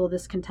seen Uncle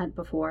this content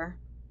before.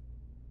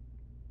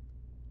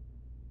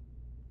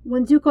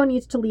 When Zuko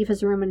needs to leave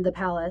his room in the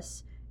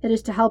palace, it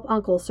is to help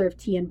Uncle serve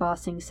tea in Ba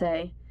Sing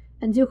Se,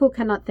 and Zuko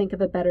cannot think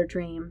of a better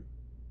dream.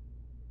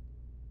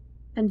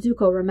 And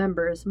Zuko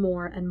remembers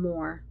more and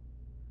more.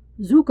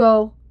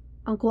 "Zuko!"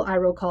 Uncle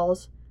Iroh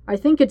calls. "I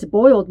think it's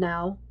boiled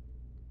now."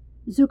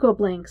 Zuko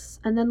blinks,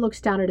 and then looks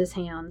down at his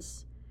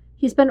hands.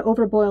 He's been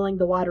overboiling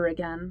the water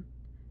again.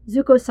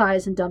 Zuko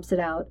sighs and dumps it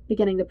out,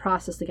 beginning the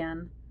process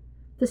again.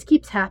 This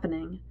keeps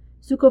happening.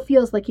 Zuko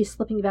feels like he's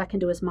slipping back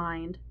into his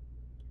mind.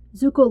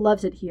 Zuko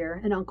loves it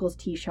here, in Uncle's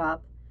tea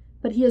shop,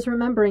 but he is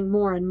remembering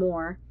more and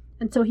more,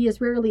 and so he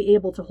is rarely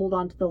able to hold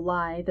on to the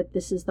lie that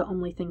this is the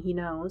only thing he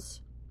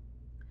knows.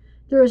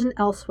 There is an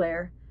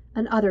elsewhere,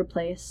 an other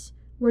place,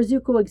 where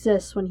Zuko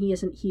exists when he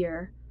isn't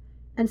here,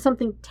 and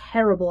something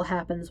terrible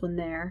happens when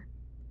there.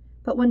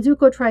 But when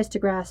Zuko tries to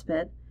grasp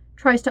it,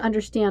 tries to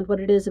understand what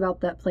it is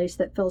about that place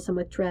that fills him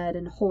with dread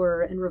and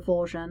horror and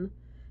revulsion,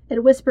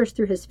 it whispers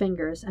through his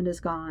fingers and is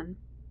gone.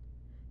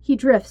 He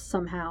drifts,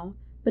 somehow,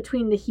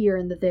 between the here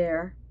and the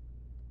there.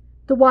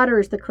 The water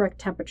is the correct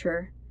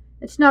temperature.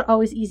 It's not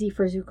always easy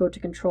for Zuko to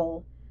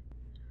control,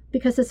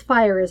 because his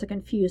fire is a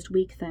confused,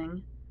 weak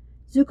thing.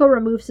 Zuko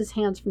removes his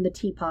hands from the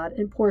teapot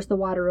and pours the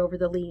water over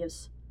the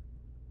leaves.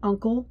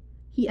 "Uncle?"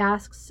 he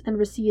asks, and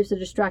receives a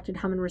distracted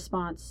hum in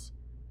response.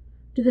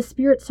 "Do the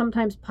spirits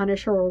sometimes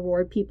punish or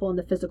reward people in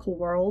the physical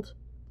world?"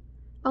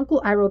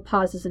 Uncle Iroh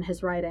pauses in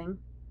his writing.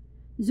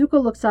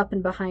 Zuko looks up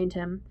and behind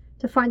him,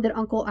 to find that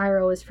Uncle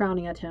Iroh is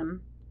frowning at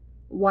him.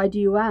 "Why do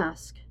you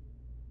ask?"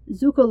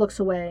 Zuko looks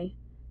away.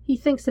 He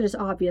thinks it is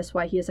obvious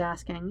why he is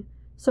asking,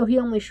 so he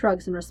only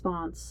shrugs in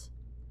response.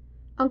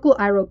 Uncle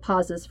Iroh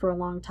pauses for a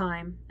long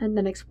time, and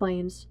then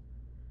explains.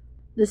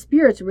 "The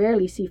spirits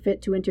rarely see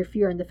fit to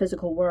interfere in the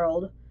physical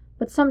world,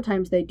 but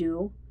sometimes they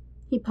do."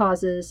 He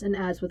pauses and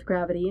adds with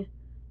gravity,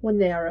 "when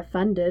they are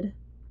offended."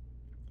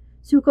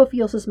 Zuko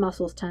feels his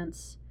muscles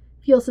tense,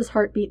 feels his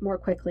heart beat more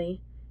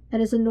quickly,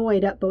 and is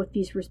annoyed at both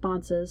these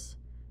responses.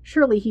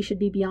 Surely he should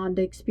be beyond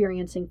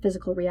experiencing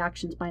physical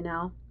reactions by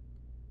now.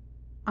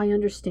 "I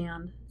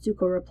understand,"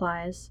 Zuko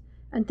replies,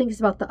 and thinks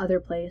about the other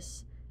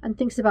place, and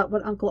thinks about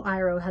what Uncle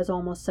Iroh has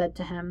almost said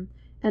to him,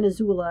 and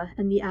Azula,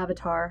 and the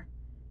Avatar.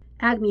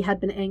 Agni had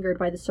been angered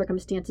by the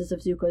circumstances of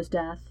Zuko's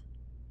death.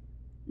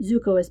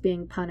 Zuko is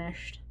being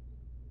punished.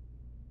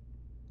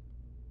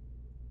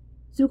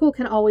 Zuko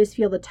can always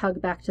feel the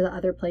tug back to the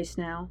other place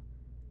now.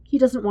 He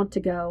doesn't want to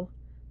go,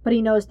 but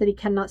he knows that he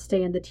cannot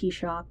stay in the tea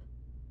shop.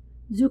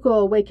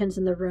 Zuko awakens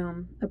in the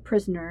room, a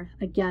prisoner,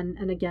 again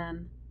and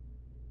again.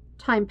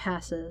 Time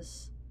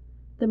passes.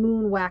 The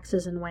moon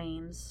waxes and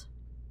wanes.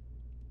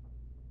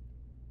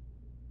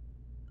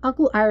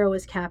 Uncle Iroh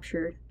is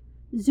captured.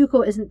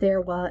 Zuko isn't there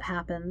while it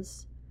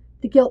happens.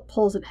 The guilt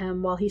pulls at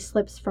him while he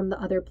slips from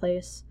the other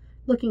place,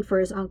 looking for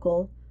his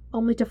uncle,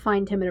 only to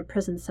find him in a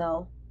prison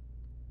cell.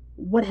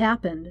 "What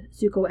happened?"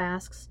 Zuko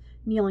asks,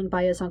 kneeling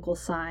by his uncle's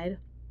side.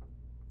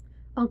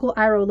 Uncle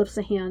Iroh lifts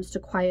a hand to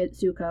quiet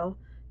Zuko,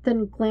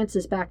 then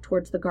glances back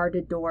towards the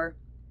guarded door.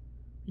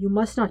 "You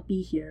must not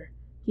be here,"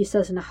 he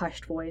says in a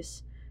hushed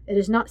voice. "It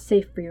is not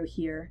safe for you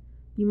here.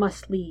 You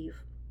must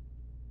leave."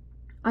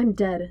 "I'm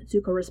dead,"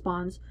 Zuko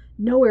responds.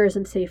 "Nowhere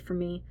isn't safe for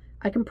me.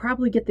 I can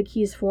probably get the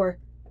keys for—"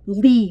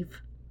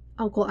 "Leave!"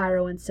 Uncle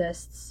Iroh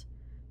insists.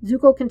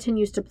 Zuko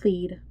continues to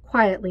plead,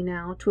 quietly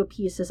now, to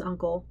appease his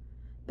uncle,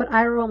 but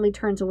Iroh only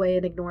turns away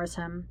and ignores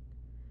him.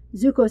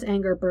 Zuko's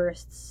anger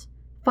bursts.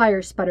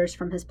 Fire sputters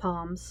from his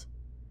palms.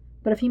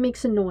 But if he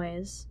makes a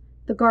noise,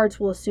 the guards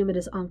will assume it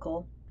is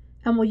Uncle,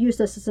 and will use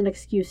this as an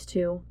excuse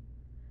too.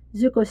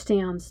 Zuko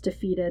stands,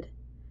 defeated.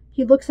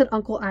 He looks at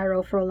Uncle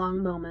Iroh for a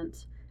long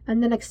moment,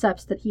 and then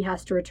accepts that he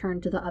has to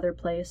return to the other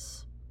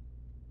place.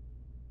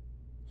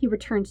 He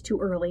returns too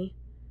early.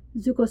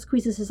 Zuko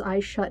squeezes his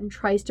eyes shut and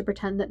tries to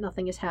pretend that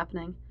nothing is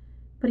happening,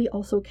 but he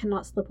also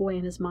cannot slip away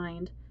in his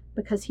mind,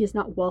 because he is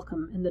not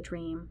welcome in the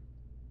dream.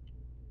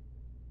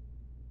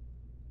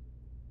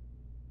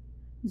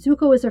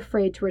 Zuko is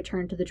afraid to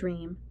return to the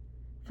dream.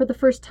 For the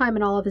first time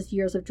in all of his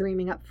years of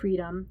dreaming up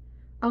freedom,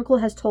 Uncle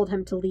has told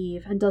him to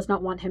leave and does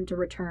not want him to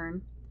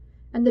return.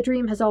 And the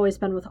dream has always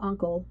been with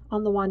Uncle,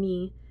 on the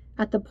Wani,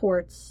 at the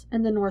ports,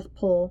 in the North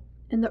Pole,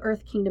 in the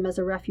Earth Kingdom as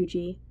a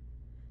refugee.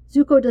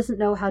 Zuko doesn't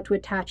know how to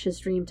attach his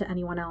dream to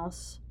anyone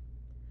else.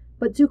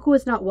 But Zuko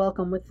is not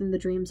welcome within the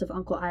dreams of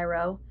Uncle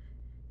Iroh,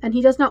 and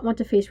he does not want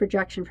to face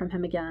rejection from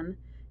him again,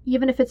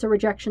 even if it's a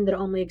rejection that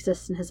only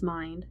exists in his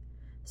mind.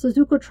 So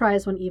Zuko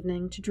tries one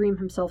evening to dream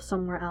himself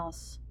somewhere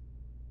else.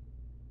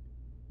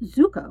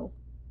 Zuko!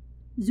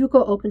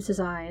 Zuko opens his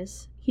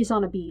eyes. He's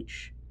on a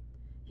beach.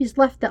 He's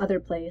left the other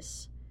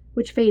place,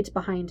 which fades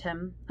behind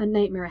him, a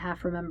nightmare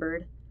half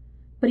remembered.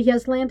 But he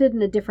has landed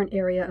in a different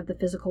area of the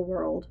physical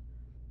world.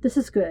 This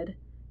is good.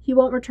 He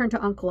won't return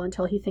to Uncle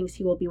until he thinks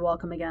he will be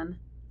welcome again.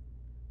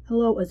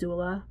 "Hello,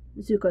 Azula,"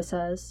 Zuko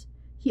says.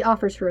 He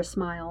offers her a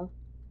smile.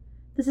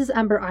 This is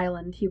Ember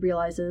Island, he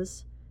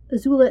realizes.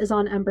 Azula is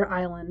on Ember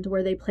Island,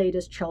 where they played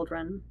as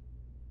children.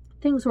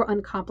 Things were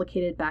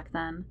uncomplicated back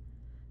then.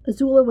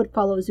 Azula would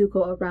follow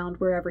Zuko around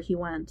wherever he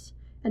went,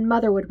 and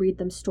Mother would read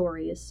them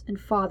stories, and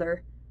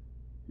Father...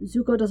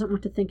 Zuko doesn't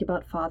want to think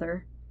about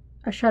Father.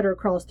 A shudder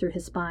crawls through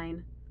his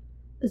spine.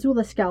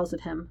 Azula scowls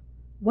at him.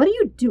 "What are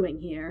you doing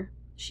here?"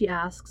 she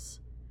asks.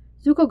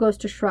 Zuko goes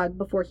to shrug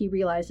before he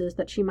realizes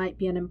that she might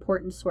be an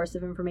important source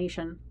of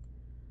information.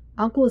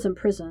 "Uncle is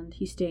imprisoned,"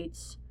 he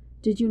states.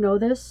 "Did you know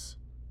this?"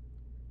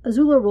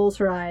 Azula rolls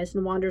her eyes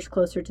and wanders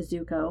closer to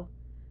Zuko.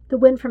 The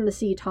wind from the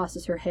sea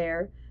tosses her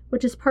hair,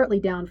 which is partly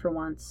down for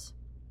once.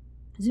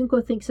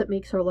 Zuko thinks it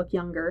makes her look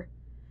younger.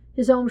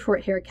 His own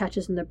short hair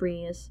catches in the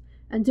breeze,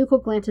 and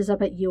Zuko glances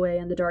up at Yue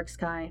in the dark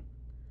sky.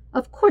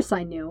 "Of course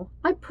I knew.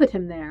 I put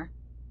him there."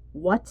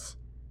 "What?"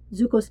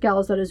 Zuko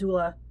scowls at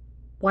Azula.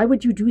 "Why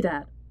would you do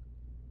that?"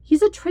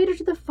 "He's a traitor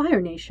to the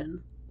Fire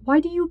Nation. Why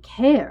do you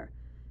care?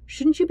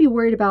 Shouldn't you be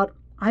worried about,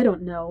 I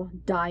don't know,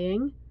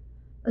 dying?"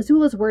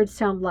 Azula's words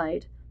sound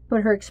light,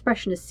 but her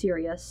expression is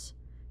serious.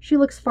 She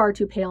looks far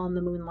too pale in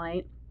the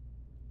moonlight.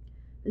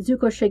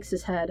 Zuko shakes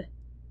his head.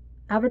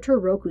 "Avatar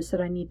Roku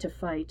said I need to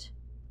fight."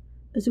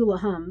 Azula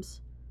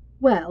hums.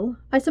 "Well,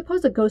 I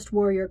suppose a ghost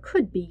warrior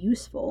could be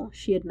useful,"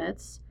 she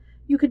admits.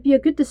 "You could be a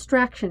good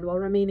distraction while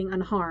remaining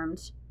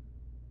unharmed."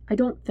 "I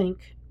don't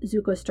think,"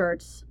 Zuko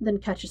starts, then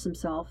catches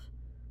himself.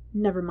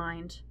 "Never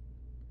mind."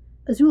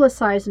 Azula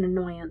sighs in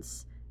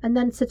annoyance, and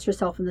then sits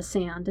herself in the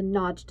sand and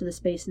nods to the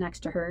space next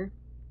to her.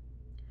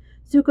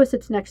 Zuko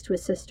sits next to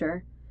his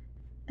sister,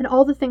 and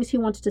all the things he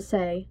wants to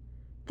say,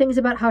 things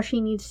about how she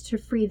needs to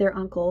free their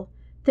uncle,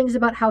 things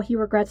about how he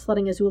regrets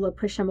letting Azula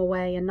push him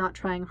away and not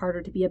trying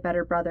harder to be a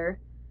better brother,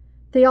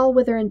 they all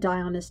wither and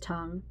die on his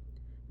tongue.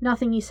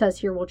 Nothing he says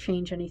here will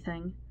change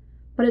anything,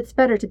 but it's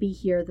better to be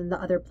here than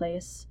the other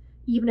place,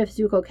 even if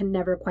Zuko can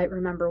never quite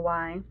remember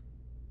why.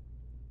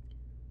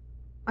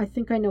 "I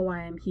think I know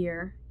why I'm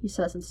here," he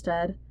says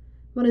instead.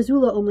 When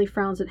Azula only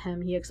frowns at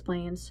him, he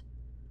explains,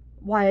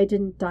 "Why I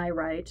didn't die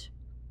right."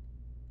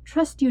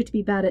 "Trust you to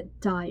be bad at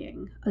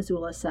dying,"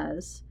 Azula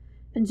says,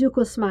 and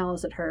Zuko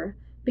smiles at her,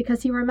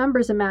 because he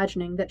remembers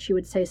imagining that she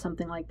would say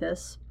something like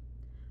this.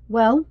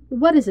 "Well,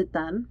 what is it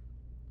then?"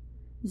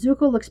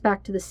 Zuko looks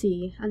back to the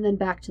sea, and then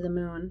back to the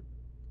moon.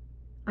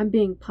 "I'm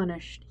being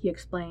punished," he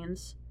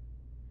explains.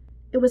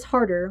 It was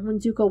harder when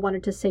Zuko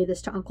wanted to say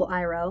this to Uncle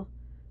Iroh.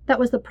 That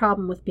was the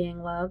problem with being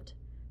loved.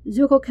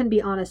 Zuko can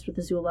be honest with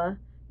Azula,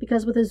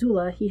 because with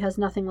Azula he has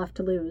nothing left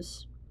to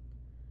lose.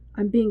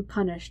 "I'm being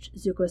punished,"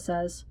 Zuko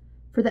says,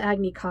 "for the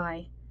Agni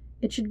Kai.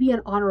 It should be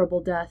an honorable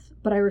death,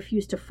 but I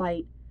refuse to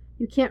fight.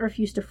 You can't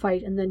refuse to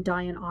fight and then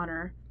die in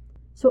honor.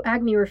 So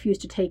Agni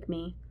refused to take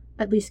me,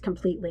 at least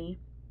completely."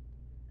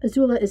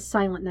 Azula is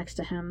silent next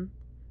to him.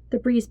 The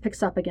breeze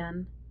picks up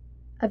again.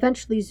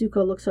 Eventually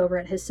Zuko looks over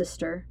at his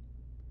sister.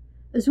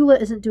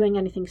 Azula isn't doing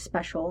anything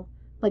special,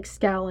 like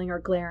scowling or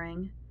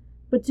glaring,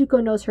 but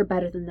Zuko knows her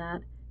better than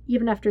that,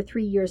 even after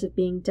 3 years of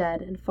being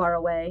dead and far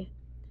away,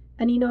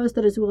 and he knows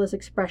that Azula's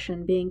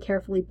expression, being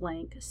carefully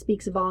blank,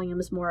 speaks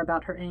volumes more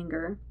about her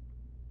anger.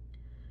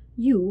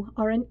 You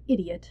are an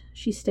idiot,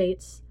 she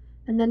states,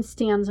 and then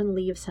stands and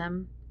leaves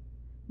him.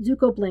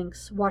 Zuko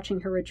blinks, watching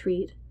her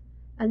retreat,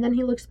 and then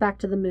he looks back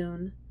to the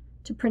moon,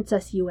 to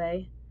Princess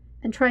Yue,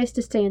 and tries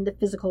to stay in the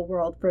physical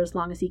world for as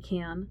long as he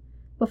can,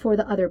 before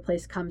the other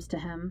place comes to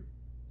him.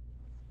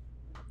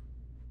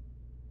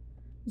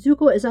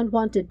 Zuko is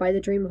unwanted by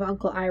the dream of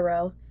Uncle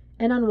Iroh,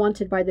 and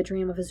unwanted by the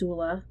dream of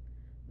Azula,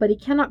 but he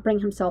cannot bring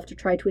himself to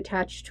try to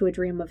attach to a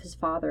dream of his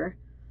father.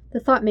 The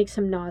thought makes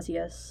him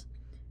nauseous,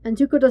 and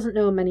Zuko doesn't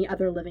know many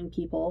other living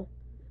people.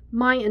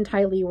 Mai and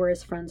Ty Lee were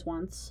his friends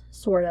once,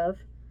 sort of,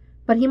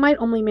 but he might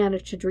only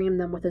manage to dream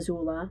them with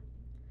Azula.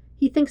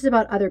 He thinks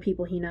about other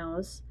people he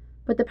knows,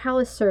 but the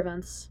palace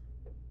servants,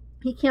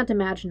 he can't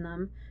imagine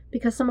them,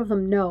 because some of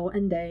them know,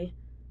 and they...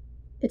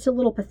 It's a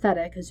little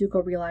pathetic,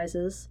 Zuko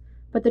realizes,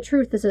 but the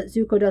truth is that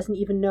Zuko doesn't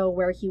even know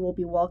where he will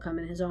be welcome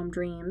in his own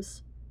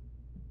dreams.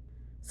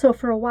 So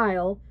for a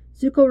while,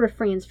 Zuko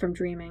refrains from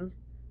dreaming,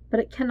 but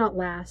it cannot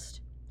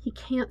last. He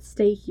can't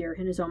stay here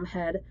in his own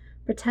head,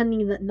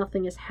 pretending that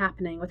nothing is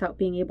happening without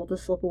being able to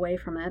slip away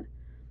from it.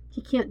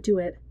 He can't do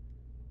it.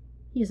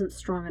 He isn't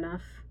strong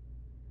enough.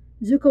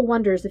 Zuko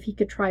wonders if he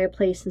could try a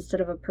place instead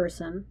of a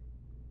person.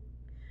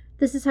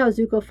 This is how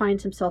Zuko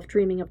finds himself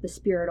dreaming of the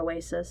spirit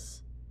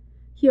oasis.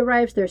 He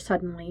arrives there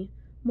suddenly,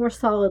 more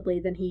solidly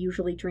than he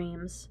usually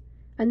dreams,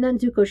 and then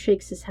Zuko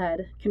shakes his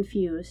head,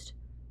 confused.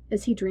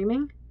 Is he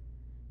dreaming?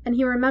 And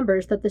he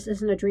remembers that this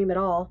isn't a dream at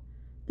all.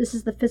 This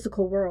is the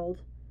physical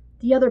world.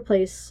 The other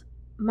place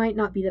might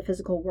not be the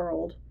physical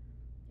world.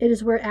 It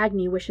is where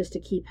Agni wishes to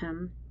keep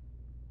him.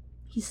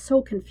 He's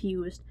so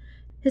confused.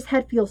 His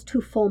head feels too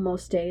full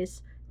most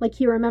days, like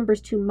he remembers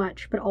too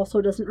much but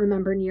also doesn't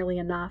remember nearly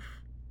enough.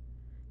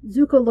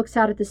 Zuko looks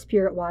out at the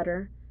spirit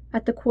water,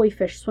 at the koi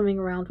fish swimming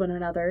around one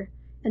another,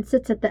 and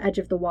sits at the edge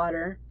of the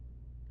water.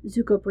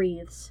 Zuko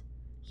breathes.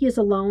 He is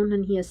alone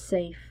and he is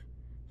safe.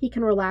 He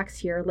can relax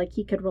here like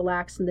he could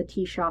relax in the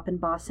tea shop in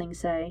Ba Sing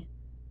Se.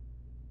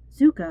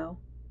 Zuko.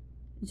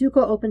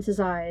 Zuko opens his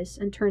eyes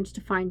and turns to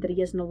find that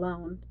he isn't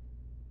alone.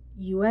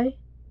 Yue?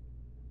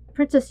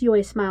 Princess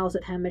Yue smiles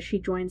at him as she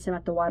joins him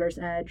at the water's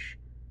edge.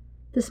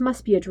 This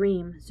must be a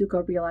dream,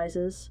 Zuko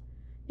realizes.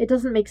 It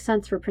doesn't make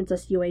sense for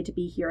Princess Yue to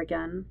be here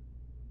again.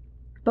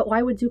 But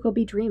why would Zuko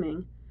be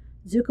dreaming?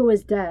 Zuko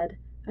is dead,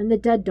 and the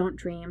dead don't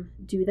dream,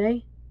 do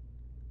they?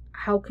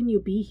 How can you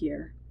be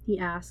here? He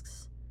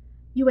asks.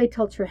 Yue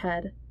tilts her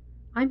head.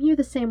 I'm here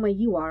the same way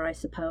you are, I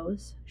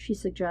suppose, she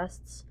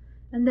suggests,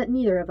 and that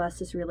neither of us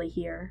is really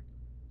here.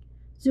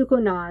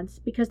 Zuko nods,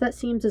 because that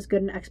seems as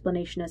good an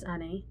explanation as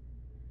any.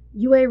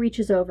 Yue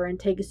reaches over and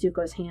takes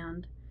Zuko's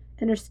hand,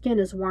 and her skin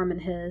is warm in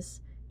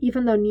his,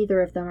 even though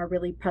neither of them are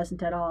really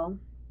present at all.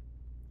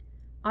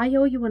 I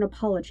owe you an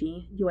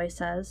apology, Yue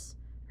says,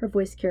 her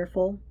voice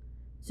careful.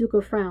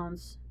 Zuko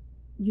frowns.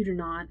 You do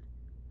not.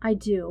 I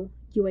do,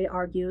 Yue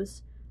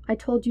argues. I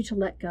told you to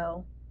let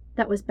go.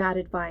 That was bad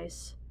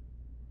advice.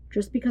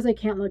 Just because I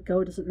can't let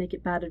go doesn't make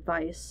it bad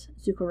advice,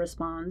 Zuko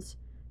responds.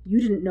 You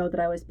didn't know that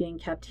I was being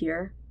kept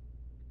here.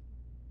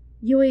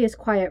 Yue is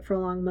quiet for a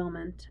long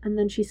moment, and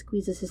then she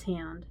squeezes his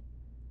hand.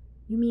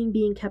 You mean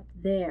being kept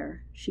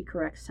there, she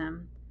corrects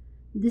him.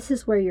 This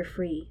is where you're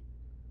free.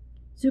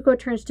 Zuko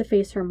turns to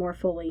face her more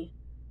fully.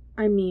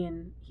 I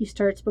mean, he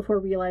starts before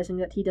realizing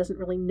that he doesn't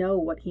really know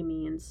what he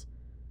means.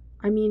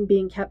 I mean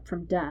being kept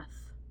from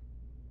death.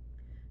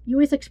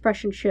 Yue's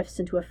expression shifts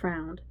into a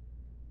frown.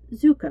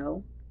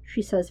 Zuko,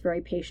 she says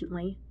very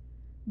patiently,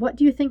 what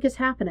do you think is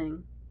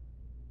happening?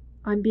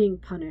 I'm being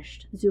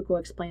punished, Zuko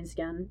explains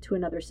again to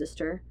another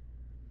sister.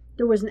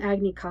 There was an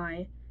Agni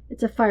Kai.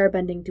 It's a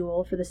firebending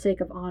duel for the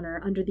sake of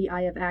honor under the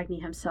eye of Agni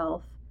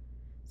himself.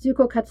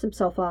 Zuko cuts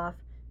himself off,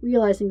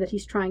 realizing that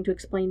he's trying to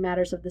explain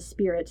matters of the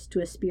spirits to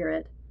a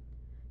spirit.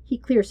 He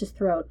clears his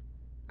throat.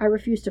 I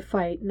refused to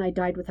fight, and I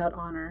died without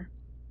honor.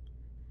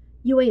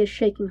 Yue is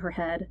shaking her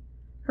head.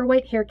 Her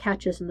white hair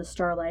catches in the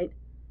starlight.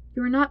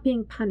 You are not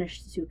being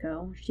punished,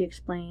 Zuko, she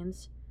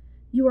explains.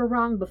 You were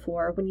wrong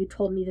before when you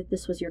told me that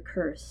this was your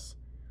curse.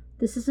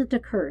 This isn't a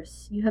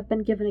curse. You have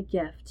been given a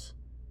gift.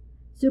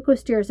 Zuko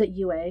stares at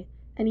Yue,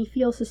 and he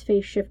feels his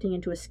face shifting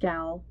into a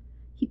scowl.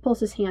 He pulls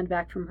his hand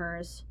back from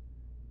hers.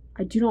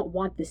 I do not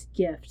want this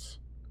gift.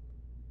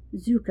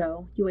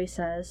 Zuko, Yue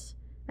says,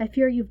 I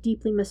fear you've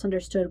deeply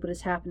misunderstood what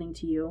is happening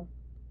to you.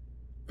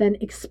 Then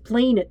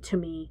explain it to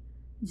me,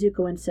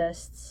 Zuko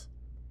insists.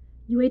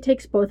 Yue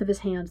takes both of his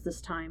hands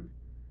this time.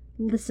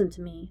 Listen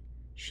to me,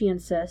 she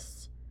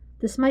insists.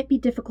 This might be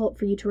difficult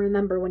for you to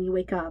remember when you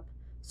wake up,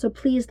 so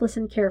please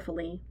listen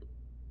carefully.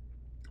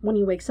 When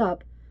he wakes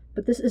up,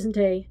 but this isn't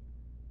a...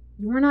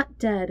 You are not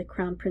dead,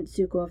 Crown Prince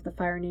Zuko of the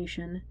Fire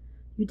Nation.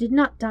 You did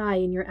not die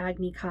in your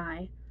Agni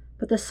Kai,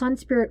 but the Sun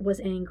Spirit was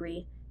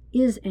angry,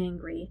 is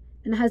angry,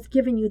 and has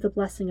given you the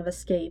blessing of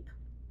escape.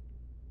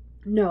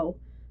 No,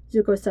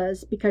 Zuko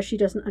says, because she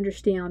doesn't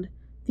understand.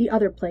 The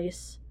other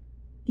place.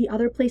 The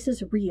other place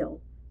is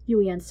real,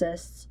 Yue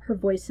insists, her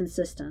voice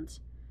insistent.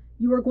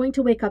 You are going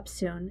to wake up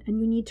soon,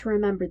 and you need to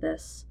remember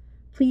this.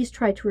 Please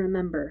try to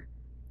remember.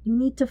 You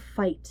need to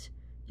fight.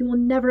 You will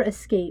never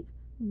escape,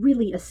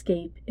 really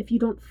escape, if you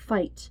don't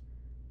fight.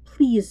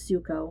 Please,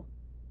 Zuko.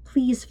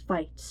 Please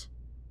fight.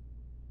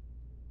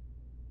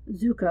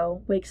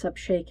 Zuko wakes up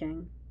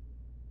shaking.